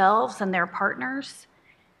themselves and their partners.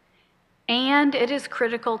 And it is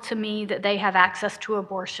critical to me that they have access to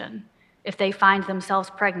abortion if they find themselves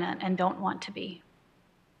pregnant and don't want to be.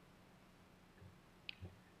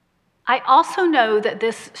 I also know that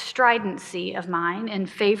this stridency of mine in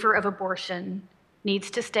favor of abortion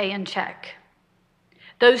needs to stay in check.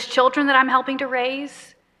 Those children that I'm helping to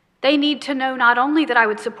raise, they need to know not only that I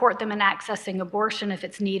would support them in accessing abortion if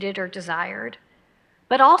it's needed or desired,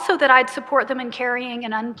 but also that I'd support them in carrying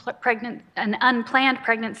an unplanned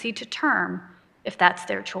pregnancy to term, if that's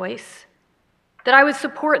their choice. That I would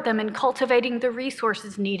support them in cultivating the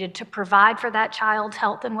resources needed to provide for that child's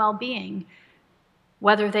health and well-being,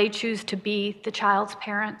 whether they choose to be the child's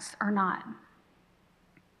parents or not.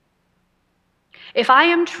 If I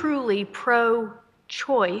am truly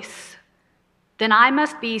pro-choice, then I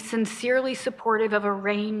must be sincerely supportive of a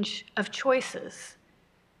range of choices.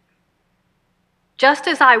 Just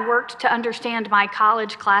as I worked to understand my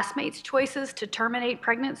college classmates' choices to terminate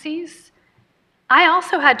pregnancies, I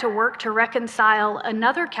also had to work to reconcile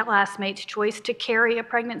another classmate's choice to carry a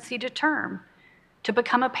pregnancy to term, to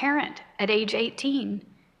become a parent at age 18.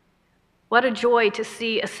 What a joy to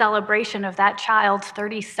see a celebration of that child's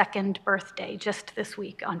 32nd birthday just this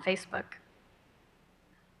week on Facebook.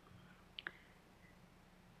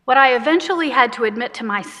 What I eventually had to admit to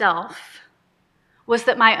myself was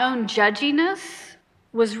that my own judginess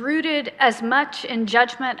was rooted as much in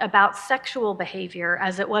judgment about sexual behavior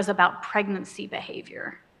as it was about pregnancy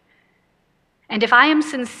behavior. And if I am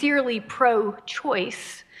sincerely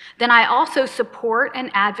pro-choice, then I also support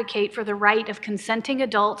and advocate for the right of consenting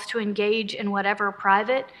adults to engage in whatever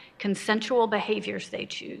private, consensual behaviors they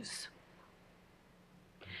choose.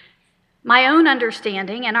 My own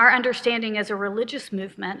understanding and our understanding as a religious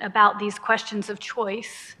movement about these questions of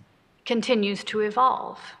choice continues to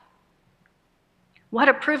evolve. What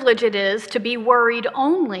a privilege it is to be worried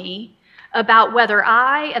only about whether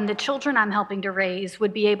I and the children I'm helping to raise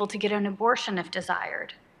would be able to get an abortion if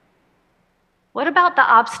desired. What about the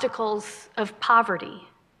obstacles of poverty,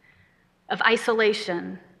 of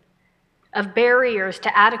isolation, of barriers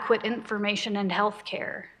to adequate information and health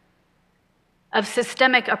care, of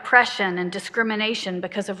systemic oppression and discrimination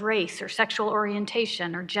because of race or sexual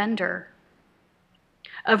orientation or gender,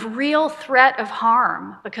 of real threat of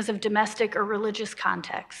harm because of domestic or religious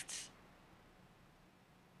contexts?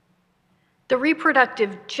 The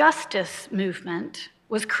reproductive justice movement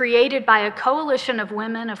was created by a coalition of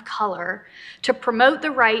women of color to promote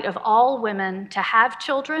the right of all women to have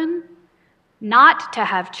children, not to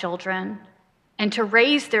have children, and to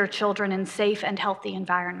raise their children in safe and healthy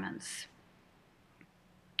environments.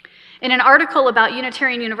 In an article about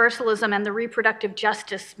Unitarian Universalism and the reproductive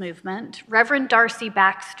justice movement, Reverend Darcy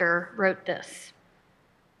Baxter wrote this: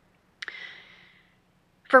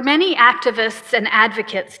 "For many activists and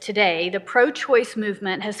advocates today, the pro-choice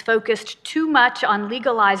movement has focused too much on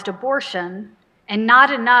legalized abortion and not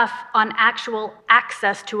enough on actual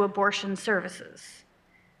access to abortion services.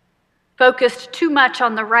 focused too much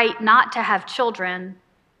on the right not to have children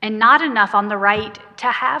and not enough on the right to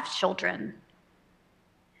have children.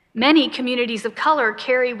 Many communities of color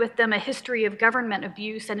carry with them a history of government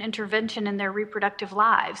abuse and intervention in their reproductive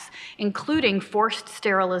lives, including forced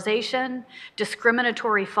sterilization,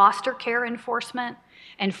 discriminatory foster care enforcement,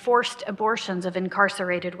 and forced abortions of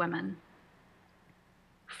incarcerated women.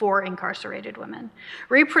 For incarcerated women.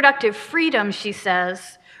 Reproductive freedom, she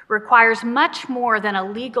says, requires much more than a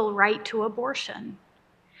legal right to abortion.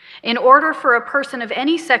 In order for a person of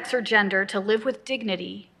any sex or gender to live with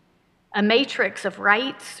dignity, a matrix of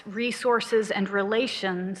rights, resources, and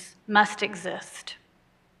relations must exist.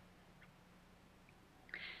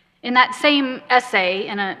 In that same essay,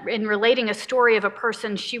 in relating a story of a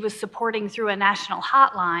person she was supporting through a national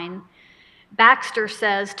hotline, Baxter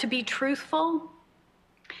says, to be truthful,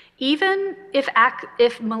 even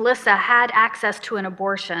if Melissa had access to an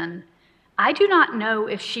abortion, I do not know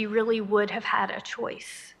if she really would have had a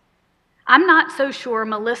choice. I'm not so sure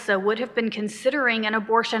Melissa would have been considering an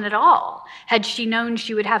abortion at all had she known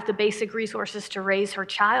she would have the basic resources to raise her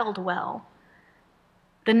child well.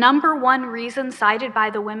 The number one reason cited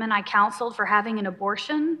by the women I counseled for having an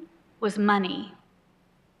abortion was money.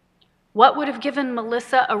 What would have given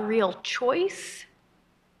Melissa a real choice?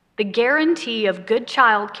 The guarantee of good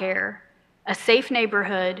child care, a safe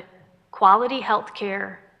neighborhood, quality health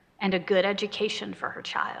care, and a good education for her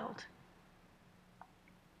child.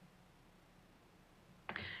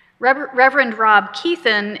 Reverend Rob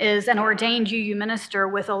Keithan is an ordained UU minister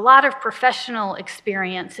with a lot of professional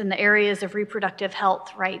experience in the areas of reproductive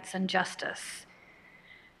health, rights, and justice.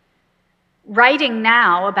 Writing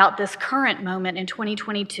now about this current moment in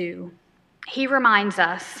 2022, he reminds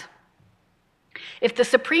us, if the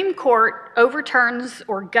Supreme Court overturns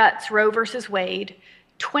or guts Roe versus Wade,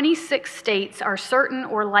 26 states are certain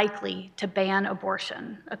or likely to ban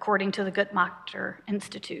abortion, according to the Guttmacher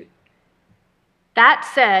Institute. That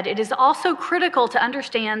said, it is also critical to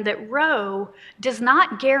understand that Roe does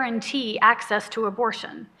not guarantee access to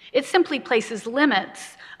abortion. It simply places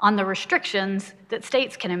limits on the restrictions that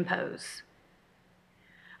states can impose.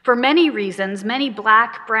 For many reasons, many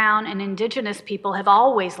Black, brown, and indigenous people have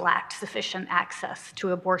always lacked sufficient access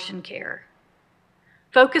to abortion care.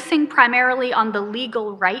 Focusing primarily on the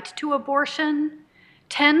legal right to abortion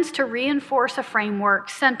tends to reinforce a framework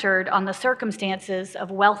centered on the circumstances of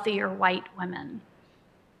wealthier white women.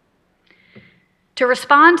 To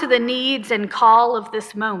respond to the needs and call of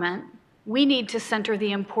this moment, we need to center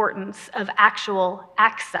the importance of actual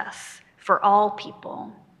access for all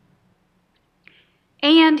people.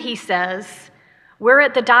 And, he says, we're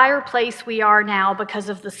at the dire place we are now because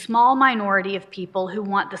of the small minority of people who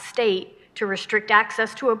want the state to restrict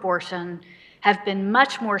access to abortion have been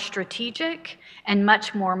much more strategic and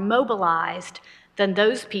much more mobilized than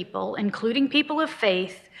those people, including people of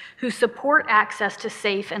faith, who support access to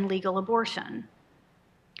safe and legal abortion.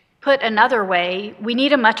 Put another way, we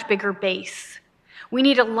need a much bigger base. We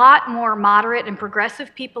need a lot more moderate and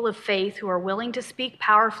progressive people of faith who are willing to speak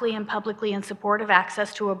powerfully and publicly in support of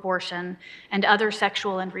access to abortion and other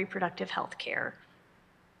sexual and reproductive health care.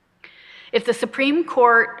 If the Supreme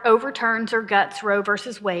Court overturns or guts Roe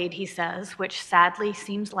versus Wade, he says, which sadly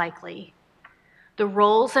seems likely, the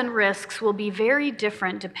roles and risks will be very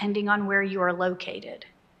different depending on where you are located.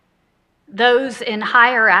 Those in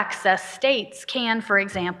higher access states can, for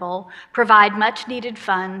example, provide much needed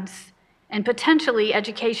funds and potentially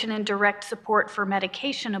education and direct support for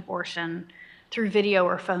medication abortion through video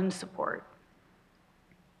or phone support.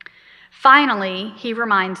 Finally, he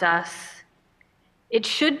reminds us, it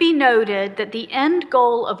should be noted that the end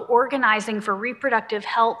goal of organizing for reproductive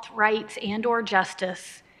health, rights, and/or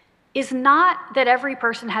justice is not that every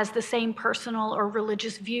person has the same personal or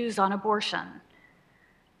religious views on abortion.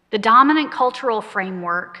 The dominant cultural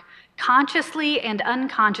framework consciously and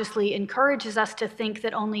unconsciously encourages us to think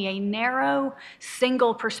that only a narrow,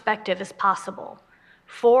 single perspective is possible,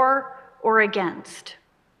 for or against,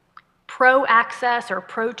 pro-access or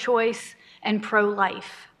pro-choice and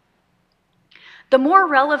pro-life. The more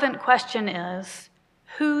relevant question is,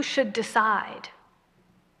 who should decide?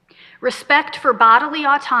 Respect for bodily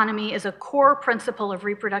autonomy is a core principle of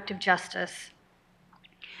reproductive justice,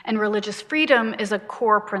 and religious freedom is a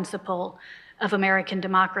core principle of American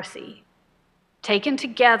democracy. Taken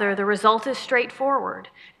together, the result is straightforward.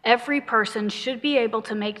 Every person should be able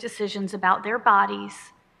to make decisions about their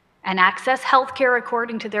bodies and access health care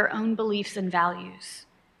according to their own beliefs and values.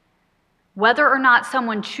 Whether or not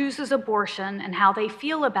someone chooses abortion and how they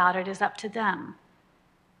feel about it is up to them.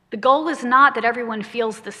 The goal is not that everyone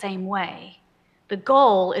feels the same way. The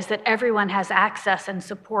goal is that everyone has access and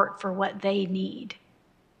support for what they need.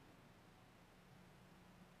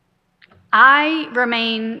 I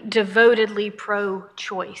remain devotedly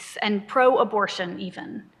pro-choice and pro-abortion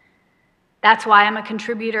even. That's why I'm a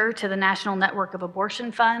contributor to the National Network of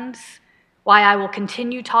Abortion Funds, why I will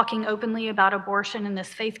continue talking openly about abortion in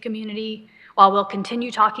this faith community, while we'll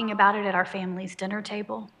continue talking about it at our family's dinner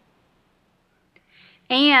table.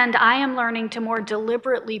 And I am learning to more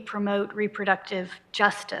deliberately promote reproductive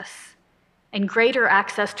justice and greater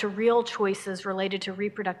access to real choices related to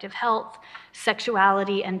reproductive health,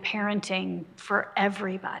 sexuality, and parenting for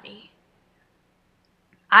everybody.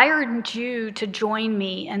 I urge you to join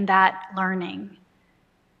me in that learning,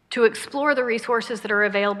 to explore the resources that are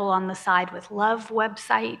available on the Side with Love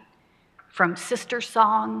website, from Sister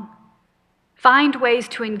Song. Find ways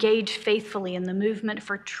to engage faithfully in the movement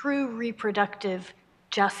for true reproductive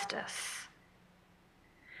justice.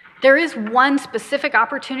 There is one specific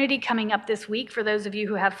opportunity coming up this week for those of you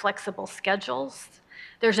who have flexible schedules.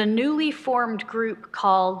 There's a newly formed group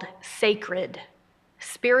called Sacred,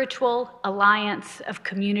 Spiritual Alliance of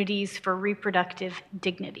Communities for Reproductive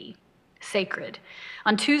Dignity. Sacred.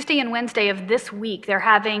 On Tuesday and Wednesday of this week, they're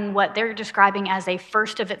having what they're describing as a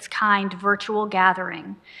first of its kind virtual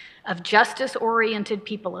gathering of justice-oriented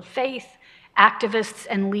people of faith, activists,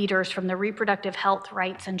 and leaders from the reproductive health,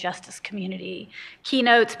 rights, and justice community.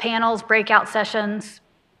 Keynotes, panels, breakout sessions.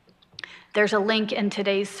 There's a link in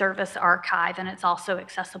today's service archive, and it's also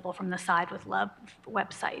accessible from the Side with Love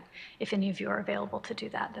website, if any of you are available to do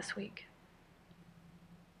that this week.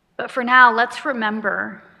 But for now, let's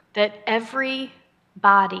remember that every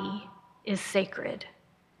body is sacred.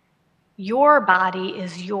 Your body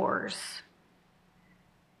is yours.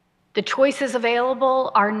 The choices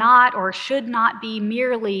available are not or should not be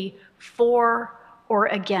merely for or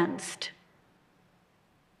against.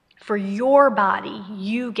 For your body,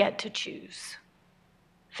 you get to choose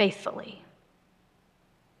faithfully.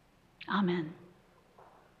 Amen.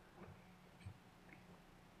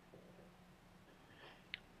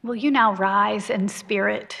 Will you now rise in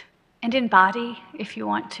spirit and in body, if you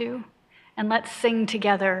want to, and let's sing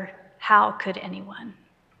together, How Could Anyone?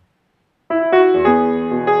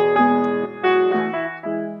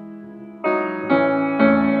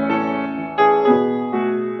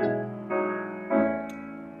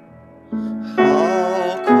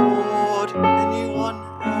 How could anyone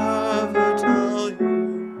ever tell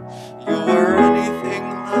you you were anything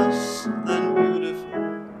less than beautiful?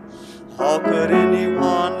 How could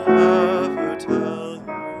anyone ever tell you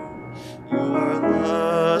you were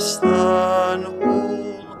less than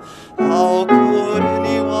whole? How could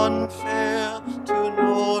anyone fail to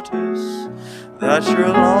notice that your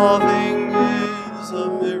loving is a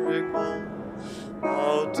miracle?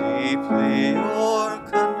 How deeply you're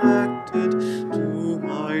connected to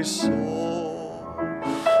my soul.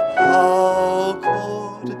 How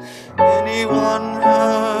could anyone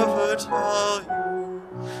ever tell you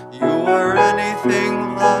you were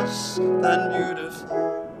anything less than beautiful?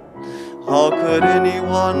 How could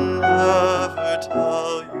anyone ever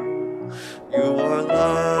tell you you were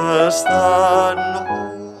less than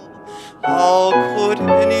whole? How could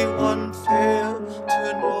anyone fail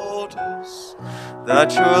to notice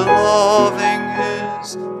that your loving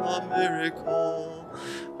is a miracle?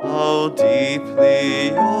 How deeply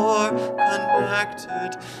you're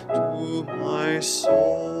connected to my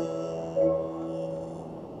soul.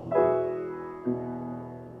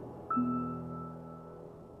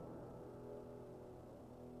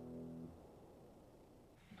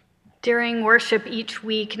 During worship each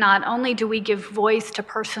week, not only do we give voice to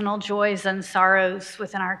personal joys and sorrows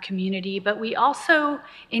within our community, but we also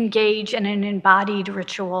engage in an embodied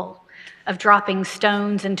ritual of dropping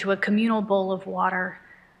stones into a communal bowl of water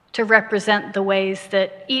to represent the ways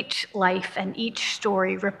that each life and each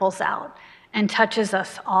story ripples out and touches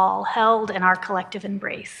us all, held in our collective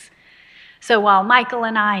embrace. So while Michael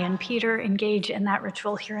and I and Peter engage in that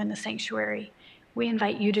ritual here in the sanctuary, we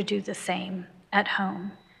invite you to do the same at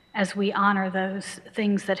home as we honor those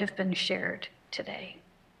things that have been shared today.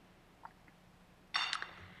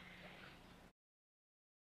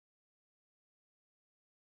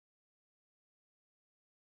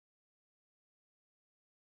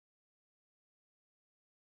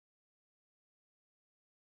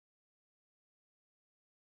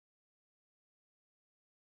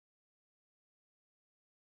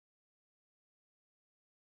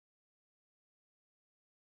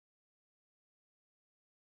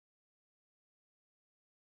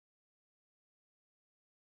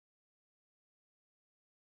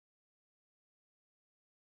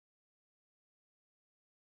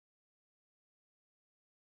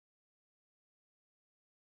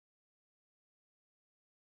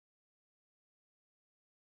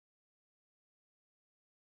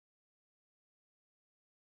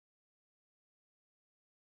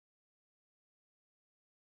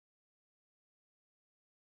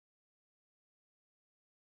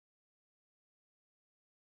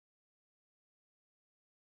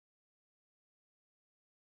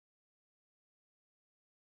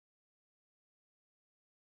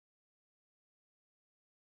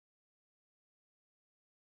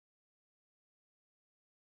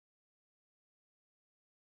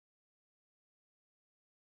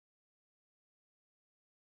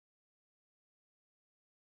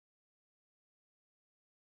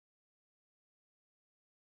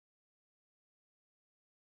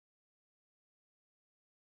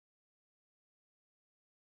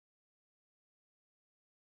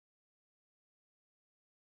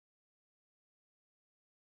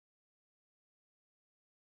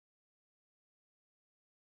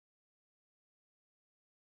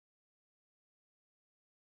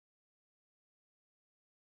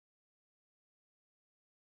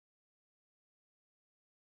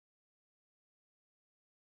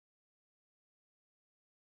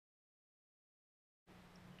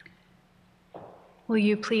 Will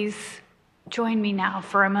you please join me now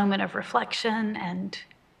for a moment of reflection and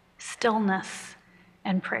stillness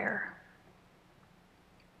and prayer?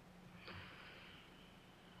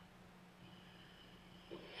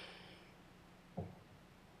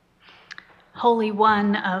 Holy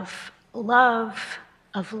One of love,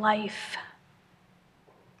 of life,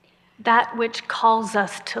 that which calls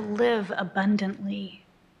us to live abundantly,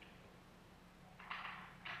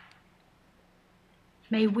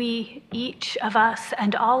 may we, each of us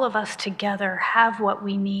and all of us together, have what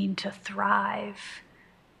we need to thrive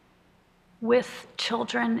with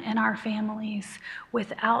children in our families,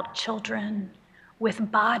 without children,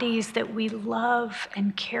 with bodies that we love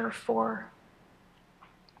and care for.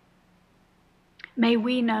 May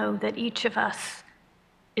we know that each of us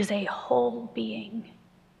is a whole being.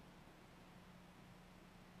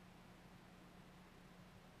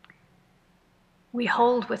 We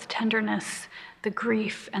hold with tenderness the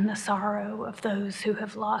grief and the sorrow of those who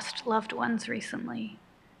have lost loved ones recently,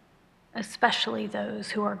 especially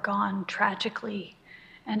those who are gone tragically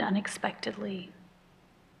and unexpectedly.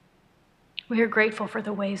 We are grateful for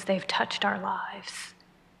the ways they've touched our lives,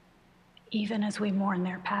 even as we mourn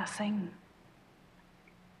their passing.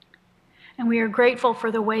 And we are grateful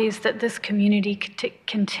for the ways that this community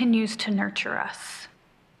continues to nurture us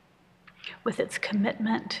with its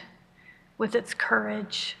commitment, with its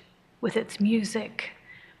courage, with its music,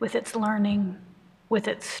 with its learning, with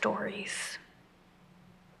its stories.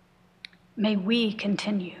 May we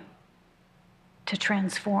continue to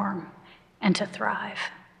transform and to thrive.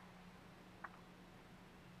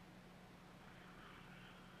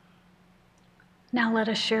 Now let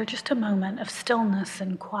us share just a moment of stillness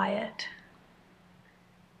and quiet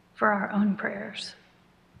for our own prayers.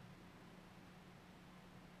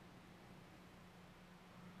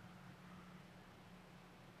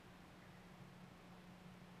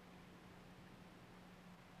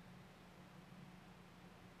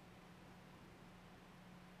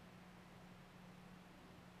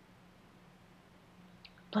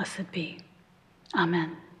 Blessed be.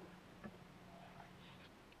 Amen.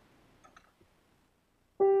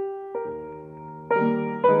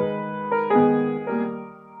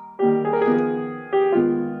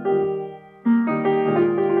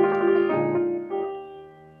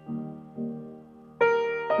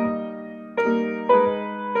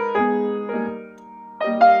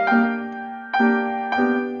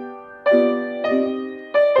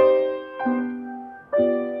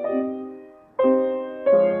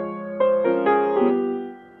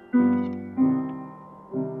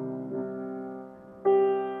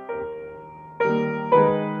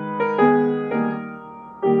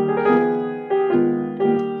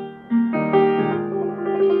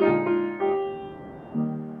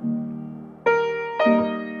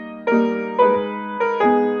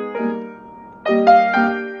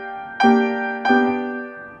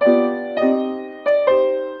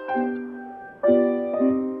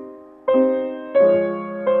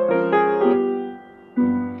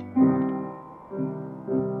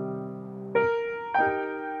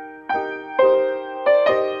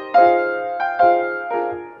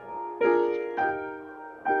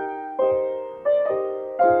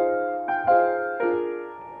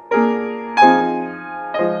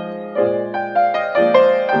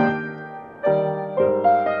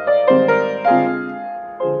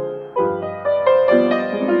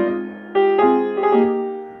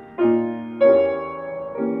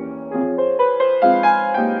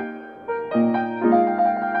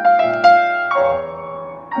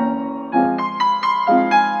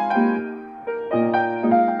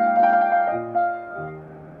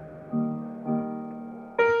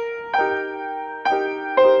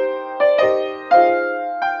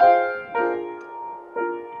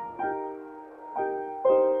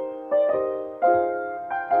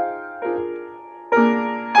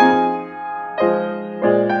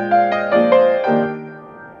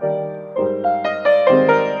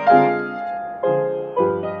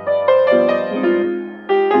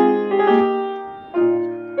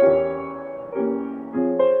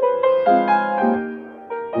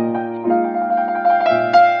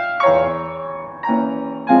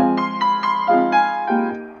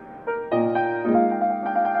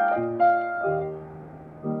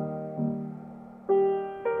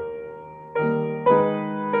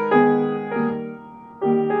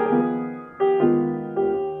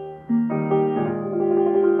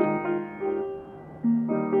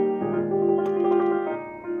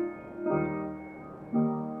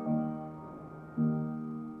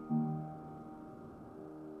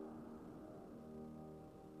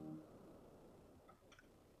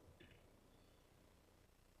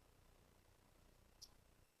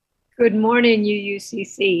 Good morning,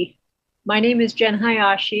 UUCC. My name is Jen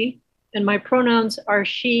Hayashi, and my pronouns are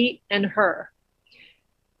she and her.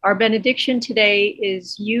 Our benediction today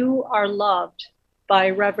is You Are Loved by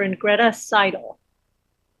Reverend Greta Seidel.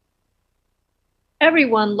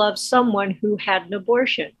 Everyone loves someone who had an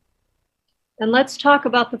abortion. And let's talk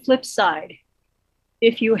about the flip side.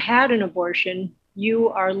 If you had an abortion, you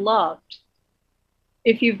are loved.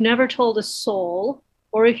 If you've never told a soul,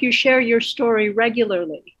 or if you share your story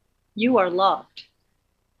regularly, you are loved.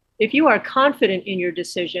 If you are confident in your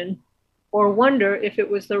decision or wonder if it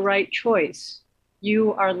was the right choice,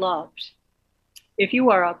 you are loved. If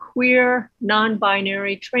you are a queer,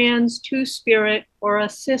 non-binary, trans, two-spirit, or a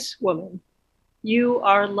cis woman, you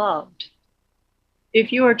are loved.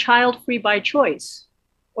 If you are child-free by choice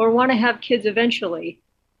or want to have kids eventually,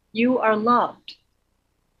 you are loved.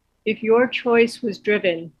 If your choice was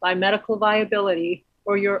driven by medical viability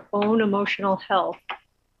or your own emotional health,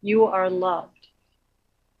 you are loved.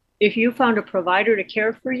 If you found a provider to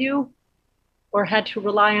care for you or had to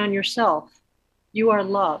rely on yourself, you are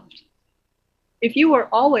loved. If you were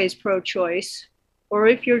always pro-choice, or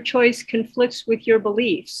if your choice conflicts with your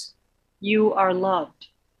beliefs, you are loved.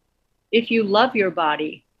 If you love your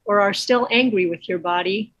body or are still angry with your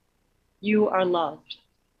body, you are loved.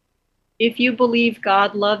 If you believe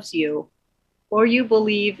God loves you, or you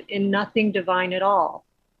believe in nothing divine at all,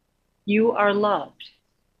 you are loved.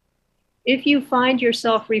 If you find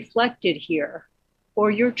yourself reflected here,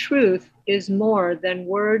 or your truth is more than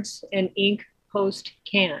words and ink post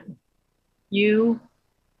can, you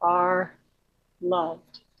are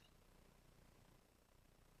loved.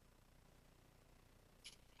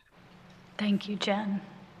 Thank you, Jen.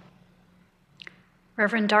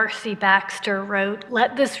 Reverend Darcy Baxter wrote,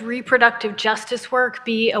 "Let this reproductive justice work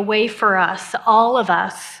be a way for us, all of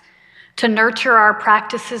us, to nurture our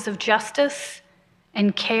practices of justice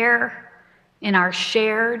and care in our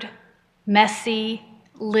shared, messy,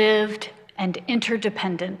 lived, and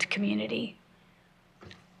interdependent community."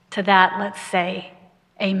 To that, let's say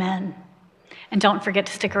amen. And don't forget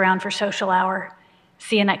to stick around for social hour.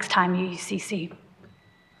 See you next time, UUCC.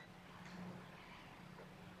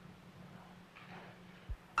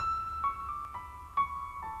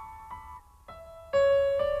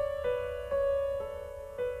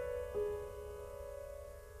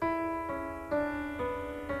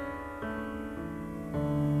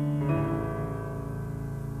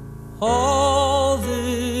 All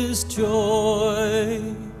this joy,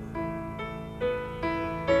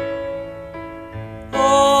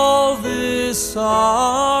 all this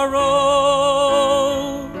sorrow,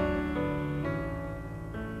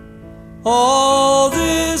 all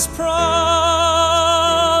this promise,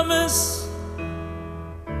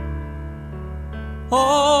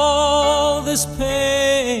 all this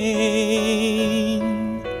pain,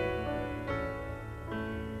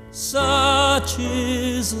 such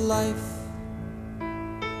is life.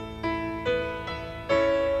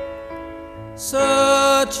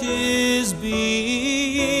 Such is being,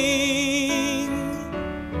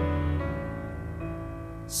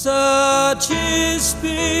 such is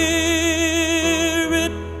spirit,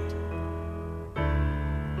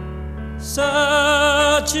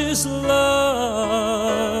 such is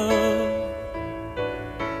love.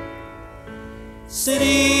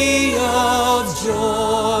 City of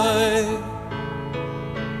joy,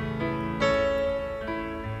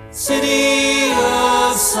 city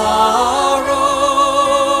of sorrow,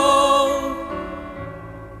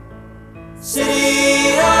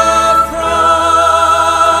 city of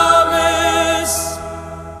promise,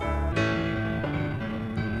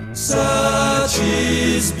 such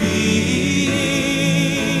is being,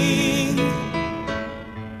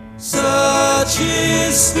 such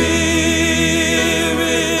is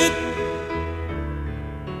spirit,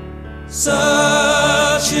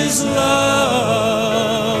 such is love.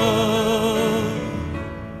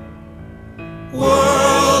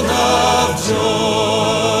 World of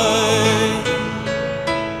joy,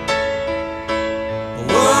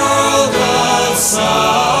 world of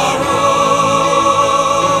sorrow,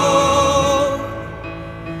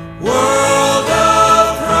 world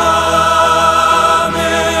of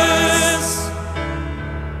promise,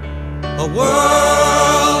 a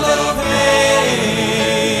world of pain,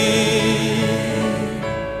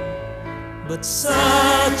 but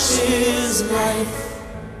such is life.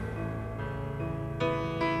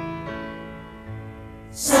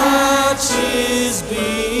 Such is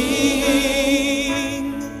being,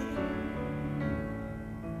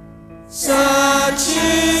 such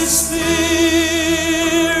is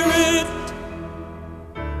spirit,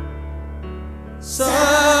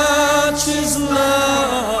 such is love.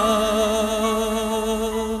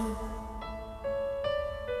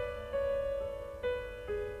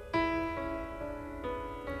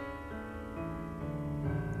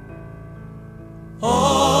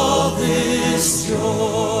 this joy,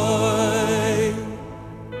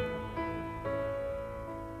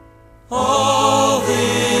 all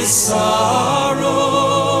this sorrow,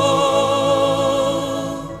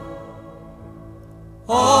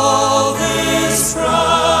 all this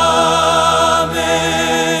promise,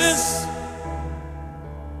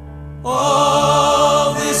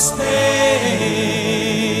 all this pain,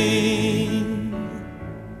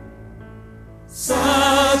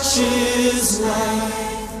 such is life,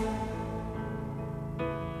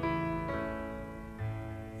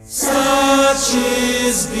 such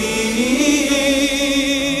is being,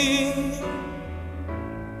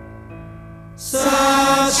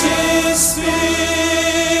 such is spirit,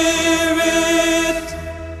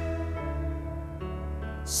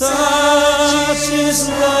 such is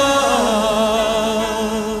love,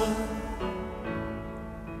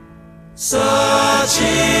 such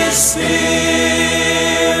is spirit,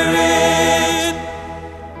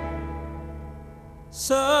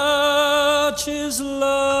 such is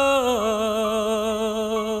love.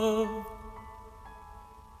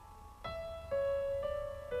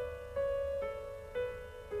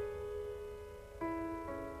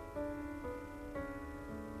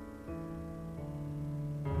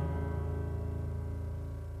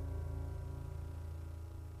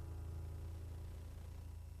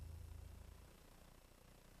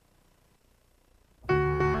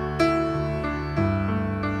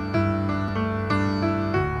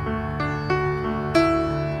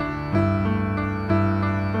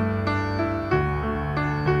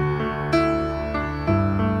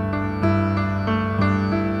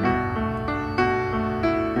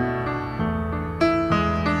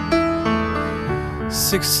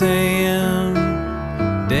 "6 a.m.,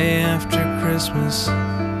 day after Christmas.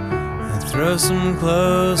 I throw some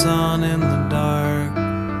clothes on in the dark.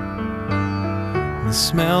 The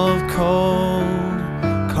smell of cold,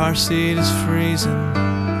 car seat is freezing.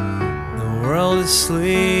 The world is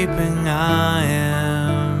sleeping, I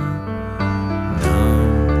am numb.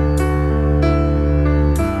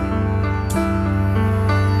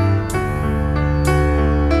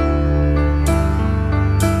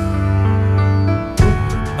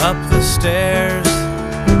 Up the stairs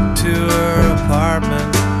to her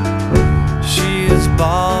apartment. She is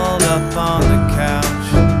balled up on the couch.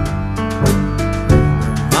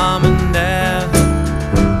 Her mom and dad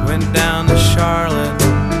went down to Charlotte.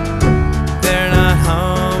 They're not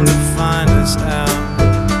home to find us out.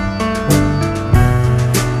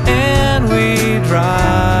 And we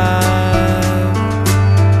drive.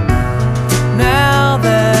 Now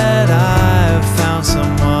that I've found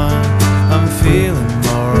someone, I'm feeling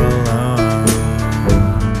more alone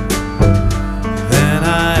than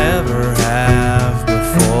I ever have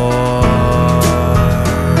before.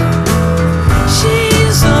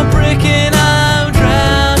 She's a brick and I'm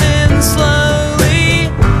drowning slowly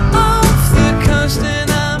off the coast and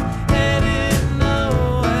I'm headed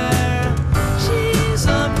nowhere. She's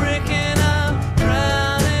a brick and I'm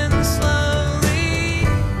drowning slowly.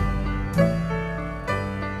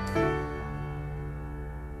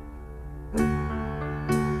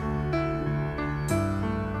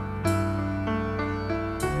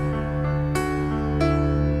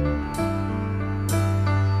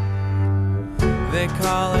 They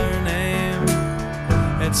call her name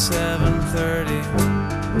at 7:30.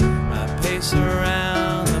 I pace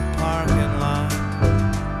around the parking lot.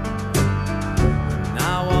 And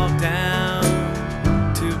I walk down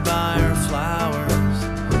to buy her flowers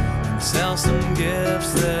and sell some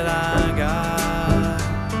gifts that I got.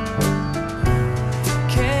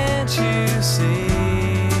 Can't you see?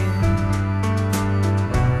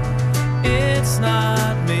 It's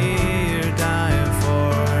not me you're dying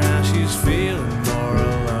for. Now she's feeling more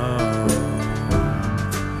alone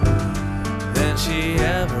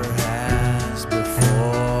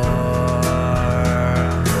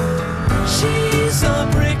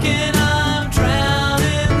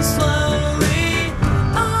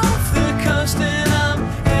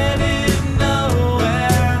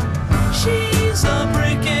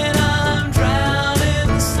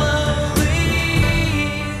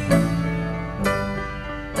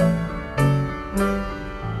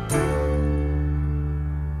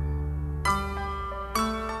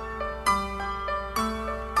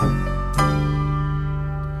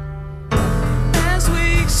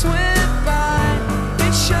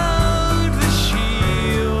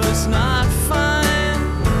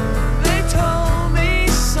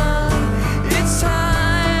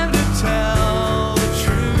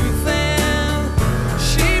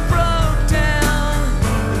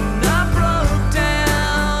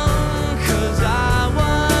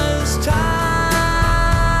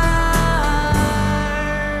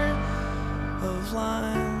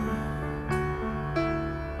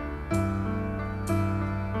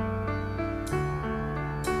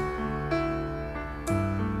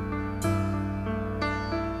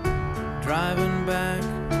driving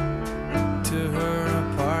back